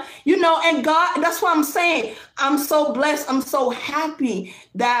time, you know, and God, that's what I'm saying. I'm so blessed. I'm so happy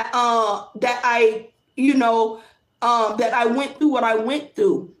that I, you know, that I went through what I went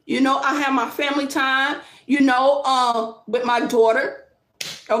through. You know, I have my family time, you know, with my daughter.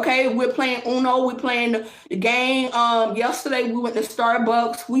 Okay, we're playing Uno. We're playing the game. Yesterday we went to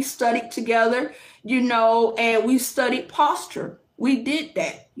Starbucks. We studied together, you know, and we studied posture. We did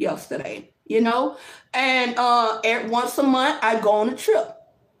that yesterday, you know. And once a month I go on a trip.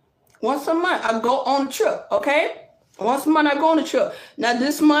 Once a month I go on a trip. Okay. Once a month I go on a trip. Now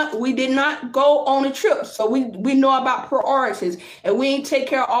this month we did not go on a trip, so we know about priorities, and we ain't take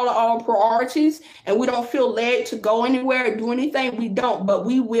care of all of our priorities, and we don't feel led to go anywhere or do anything. We don't, but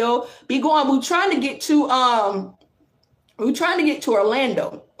we will be going. We're trying to get to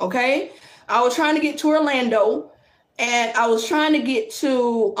Orlando. Okay, I was trying to get to Orlando, and I was trying to get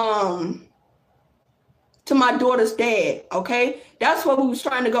to my daughter's dad. Okay, that's where we was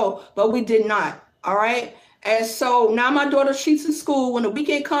trying to go, but we did not. All right. And so now my daughter, she's in school. When the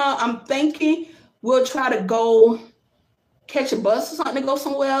weekend comes, I'm thinking we'll try to go catch a bus or something to go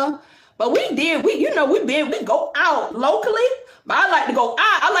somewhere. But we go out locally, but I like to go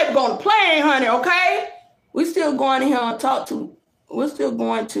out. I like to go on the plane, honey, okay? We're still going here and talk to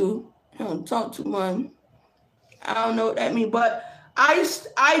one. I don't know what that means, but I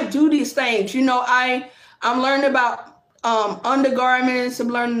do these things. You know, I'm learning about undergarments. I'm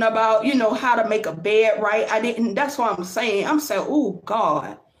learning about, you know, how to make a bed right. That's what I'm saying. I'm saying, oh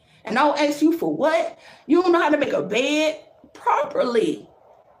God. And I'll ask you for what? You don't know how to make a bed properly.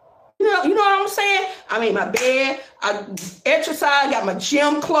 You know what I'm saying? I made my bed, I exercise, got my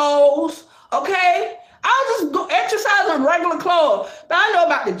gym clothes, okay? I'll just go exercise in regular clothes. But I know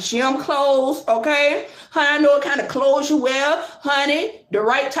about the gym clothes, okay? Honey, I know what kind of clothes you wear, honey. The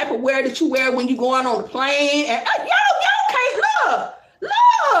right type of wear that you wear when you go out on the plane. And y'all can't look.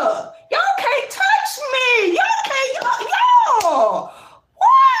 Y'all can't touch me. Y'all.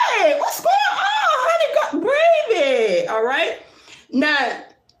 What? What's going on, honey? Baby. All right. Now,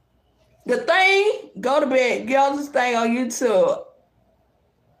 the thing, go to bed. Get all this thing on YouTube.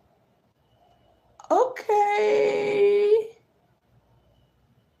 Okay.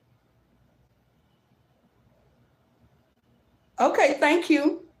 Okay, thank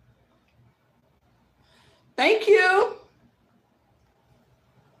you. Thank you.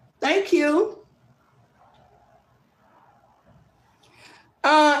 Thank you.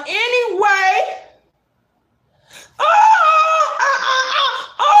 Anyway.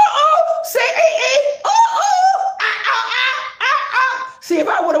 See, if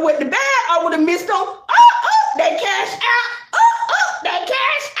I would have went to bed, I would have missed them. That cash out. That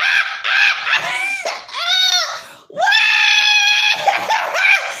cash out. What?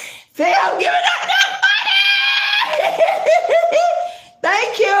 Say I'm giving up that money.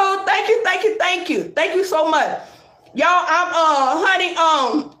 Thank you. Thank you. Thank you. Thank you. Thank you so much. Y'all, I'm honey,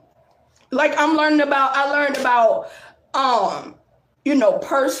 like I learned about you know,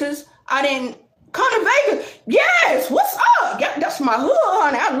 purses. I didn't come to Vegas. Yes, what's up? Yeah, that's my hood,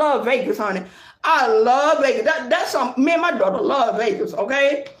 honey. I love Vegas, honey. I love Vegas. That's me and my daughter love Vegas,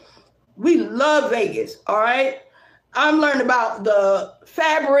 okay? We love Vegas, all right? I'm learning about the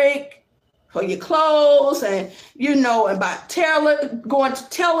fabric for your clothes and, you know, about going to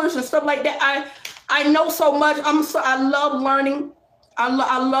tailors and stuff like that. I know so much. I love learning.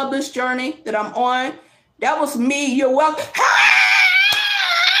 I love this journey that I'm on. That was me. You're welcome. Hey!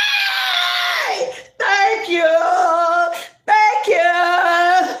 Thank you. Thank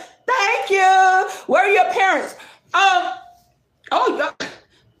you. Thank you. Where are your parents?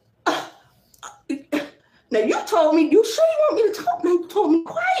 Now you told me, you sure you want me to talk? Now you told me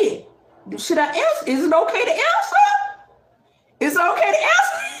quiet. Should I answer? Is it okay to answer? Is it okay to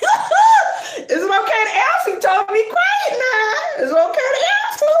answer? Is it okay to answer? You told me quiet now. Is it okay to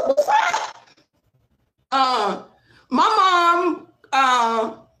answer? What's up? My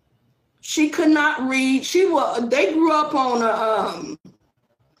mom, she could not read. They grew up on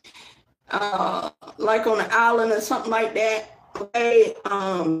like on an island or something like that. Okay.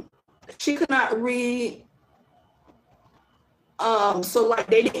 She could not read. So like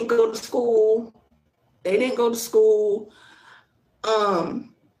they didn't go to school.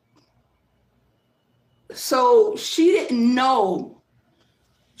 So she didn't know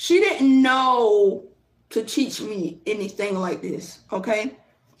to teach me anything like this. Okay.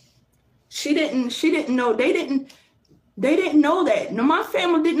 She didn't know. They didn't know that. No, my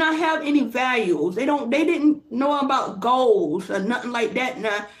family did not have any values. They didn't know about goals or nothing like that.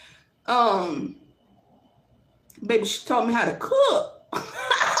 Now, baby, she taught me how to cook.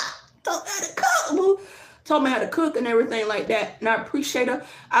 Taught me how to cook and everything like that. And I appreciate her.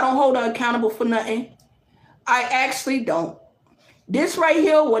 I don't hold her accountable for nothing. I actually don't. This right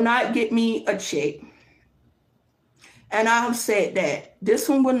here will not get me a check. And I have said that. This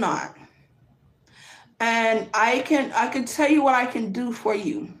one will not. And I can tell you what I can do for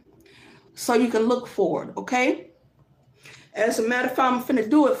you. So you can look forward, okay? As a matter of fact, I'm finna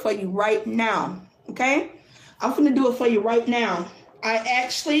do it for you right now. Okay? I'm finna do it for you right now.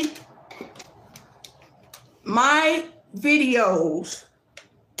 My videos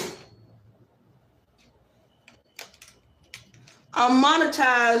are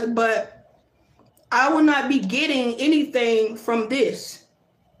monetized, but I will not be getting anything from this.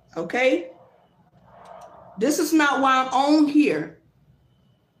 Okay? This is not why I'm on here.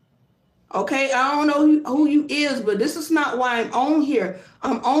 Okay? I don't know who you is, but this is not why I'm on here.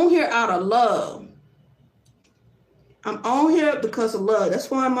 I'm on here out of love. I'm on here because of love. That's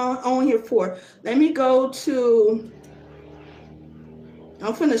what I'm on here for. Let me go to,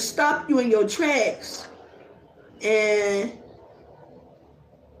 I'm finna stop you in your tracks. And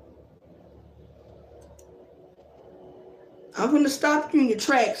I'm finna stop you in your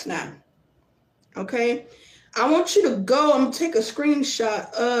tracks now. Okay? I want you to go, I'm gonna take a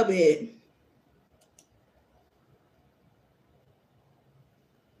screenshot of it.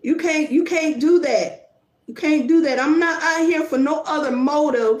 You can't do that. You can't do that. I'm not out here for no other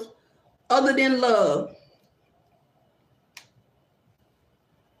motive other than love.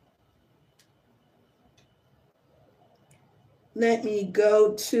 Let me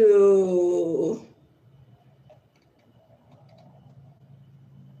go to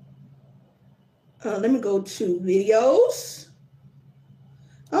videos.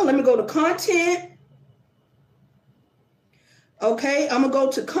 Oh, let me go to content. Okay, I'm gonna go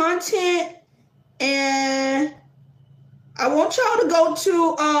to content. And I want y'all to go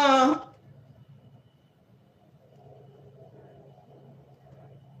to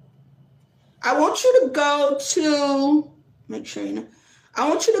I want you to go to, make sure you know, I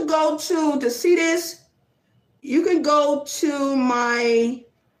want you to go to see this. You can go to my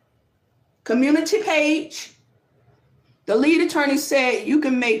community page. The lead attorney said you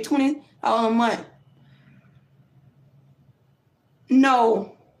can make $20 a month.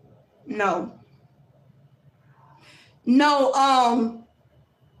 No. No,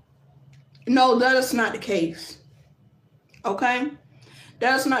 no, that is not the case. Okay,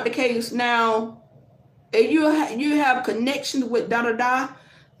 that's not the case. Now, if you have connections with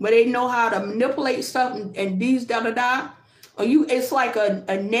but they know how to manipulate stuff and these or it's like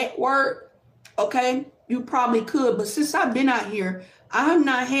a network. Okay, you probably could, but since I've been out here, I have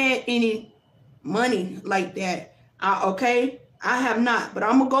not had any money like that. Okay, I have not, but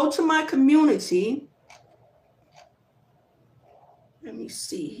I'm gonna go to my community. Let me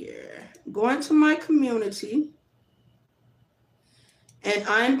see here. Going to my community, and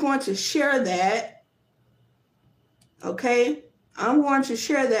I'm going to share that. Okay, I'm going to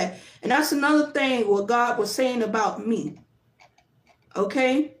share that, and that's another thing what God was saying about me.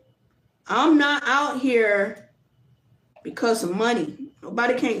 Okay, I'm not out here because of money.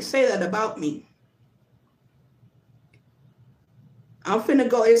 Nobody can't say that about me. I'm finna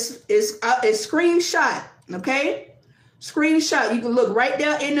go. It's screenshot. Okay, screenshot. You can look right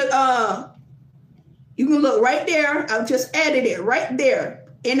there in the You can look right there. I've just added it right there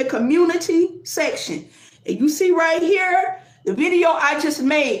in the community section. And you see right here, the video I just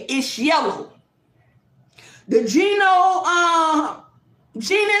made is yellow. The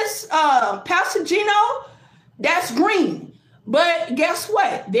Genus, Pastor Gino, that's green. But guess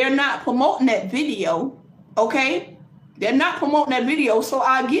what? They're not promoting that video, okay? They're not promoting that video, so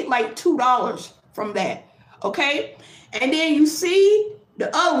I get like $2 from that, okay? And then you see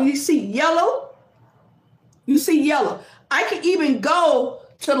the other one, you see yellow. You see yellow. I can even go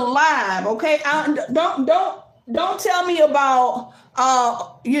to the live, okay? Don't tell me about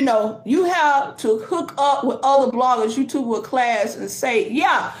you have to hook up with other bloggers, YouTube class, and say,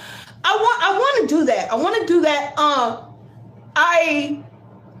 yeah, I want to do that. I want to do that. I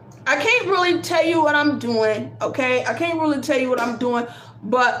can't really tell you what I'm doing, okay? I can't really tell you what I'm doing,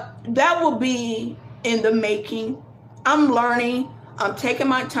 but that will be in the making. I'm learning. I'm taking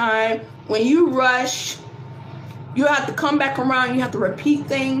my time. When you rush, you have to come back around. You have to repeat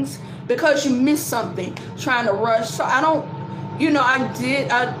things because you missed something trying to rush. So I don't,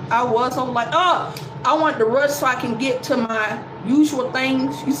 I was like, I want to rush so I can get to my usual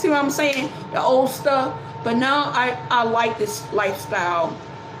things. You see what I'm saying? The old stuff. But now I like this lifestyle.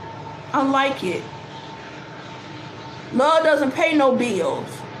 I like it. Love doesn't pay no bills.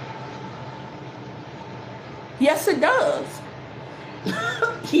 Yes, it does.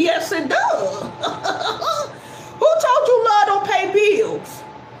 Yes, it does. Who told you love don't pay bills?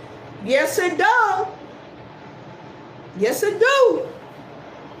 Yes, it does. Yes, it do.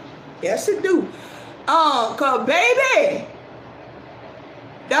 Yes, it do. Cause baby,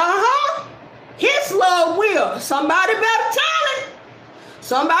 his love will. Somebody better tell it.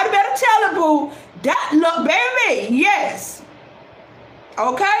 Somebody better tell it, boo. That look, baby, yes.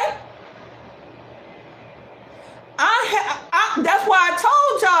 Okay? That's why I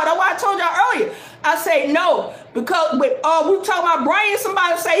told y'all. That's why I told y'all earlier. I say no. Because we talking about Brian,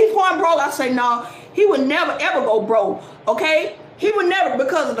 somebody say he's going broke. I say no, he would never ever go broke. Okay? He would never,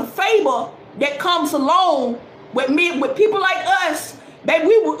 because of the favor that comes along with me, with people like us. Baby,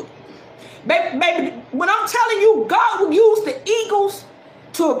 baby, when I'm telling you, God will use the eagles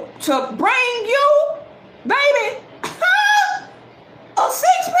to bring you, baby, a 6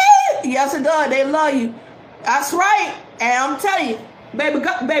 feet. Yes, it does. They love you. That's right. And I'm telling you, baby,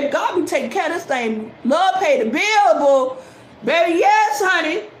 God be taking care of this thing. Love pay the bill, boo. Baby, yes,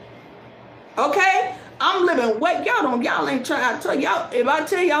 honey. Okay? I'm living what y'all ain't trying to tell y'all. If I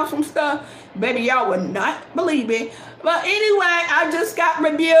tell y'all some stuff, baby, y'all would not believe it. But anyway, I just got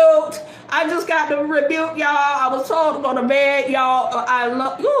rebuked. I just got to rebuke y'all. I was told to go to bed, y'all. I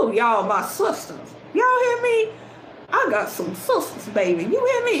love you, y'all, my sisters. Y'all hear me? I got some sisters, baby. You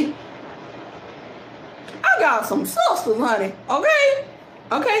hear me? I got some sisters, honey. Okay?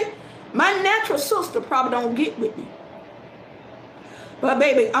 Okay? My natural sister probably don't get with me. But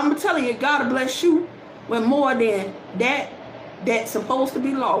baby, I'm telling you, God bless you with more than that's supposed to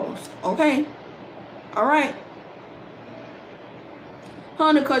be lost. Okay? All right?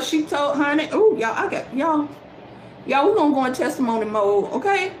 Honey, because she told, honey, oh, y'all, we're going to go in testimony mode,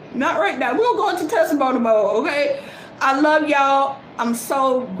 okay? Not right now. We're going to go into testimony mode, okay? I love y'all. I'm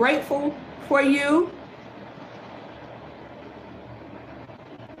so grateful for you.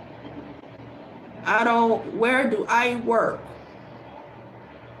 Where do I work?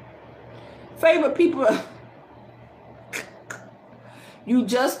 Favorite people, you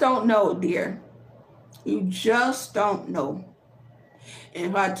just don't know, dear. You just don't know. And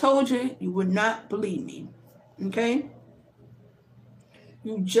if I told you, you would not believe me. Okay?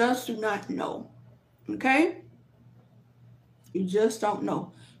 You just do not know. Okay? You just don't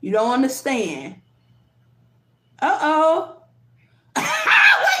know. You don't understand. Uh-oh.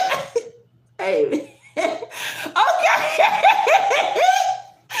 Hey. Okay.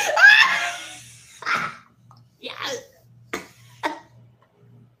 Yes.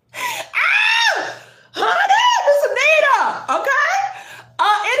 Honey, Miss Anita. Okay.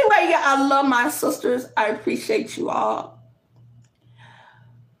 Anyway, yeah, I love my sisters. I appreciate you all.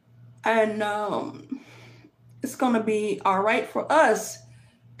 And it's gonna be all right for us.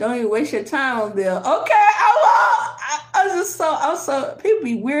 Don't even waste your time on there. Okay, I'm so people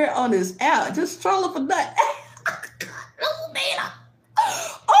be weird on this app. Just trolling for that.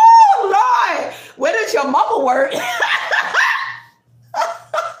 Oh Lord, where does your mama work?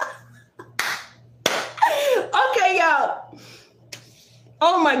 Okay, y'all.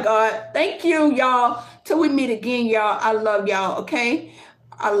 Oh my God. Thank you, y'all. Till we meet again, y'all. I love y'all, okay?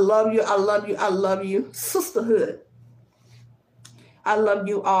 I love you. I love you. I love you. Sisterhood. I love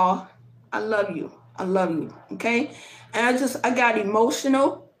you all. I love you. I love you. Okay? And I got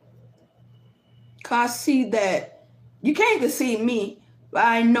emotional. Cause I see that you can't even see me, but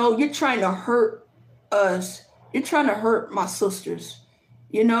I know you're trying to hurt us. You're trying to hurt my sisters.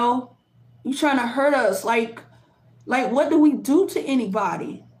 You know? You're trying to hurt us. Like what do we do to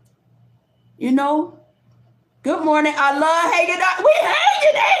anybody? You know? Good morning. I love hanging out. We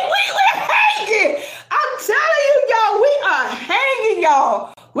hanging, ain't we? We're hanging. I'm telling you, y'all, we are hanging,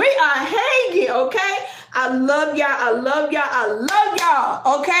 y'all. We are hanging, okay? I love y'all. I love y'all. I love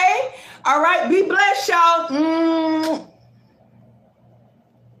y'all, okay? All right. Be blessed, y'all.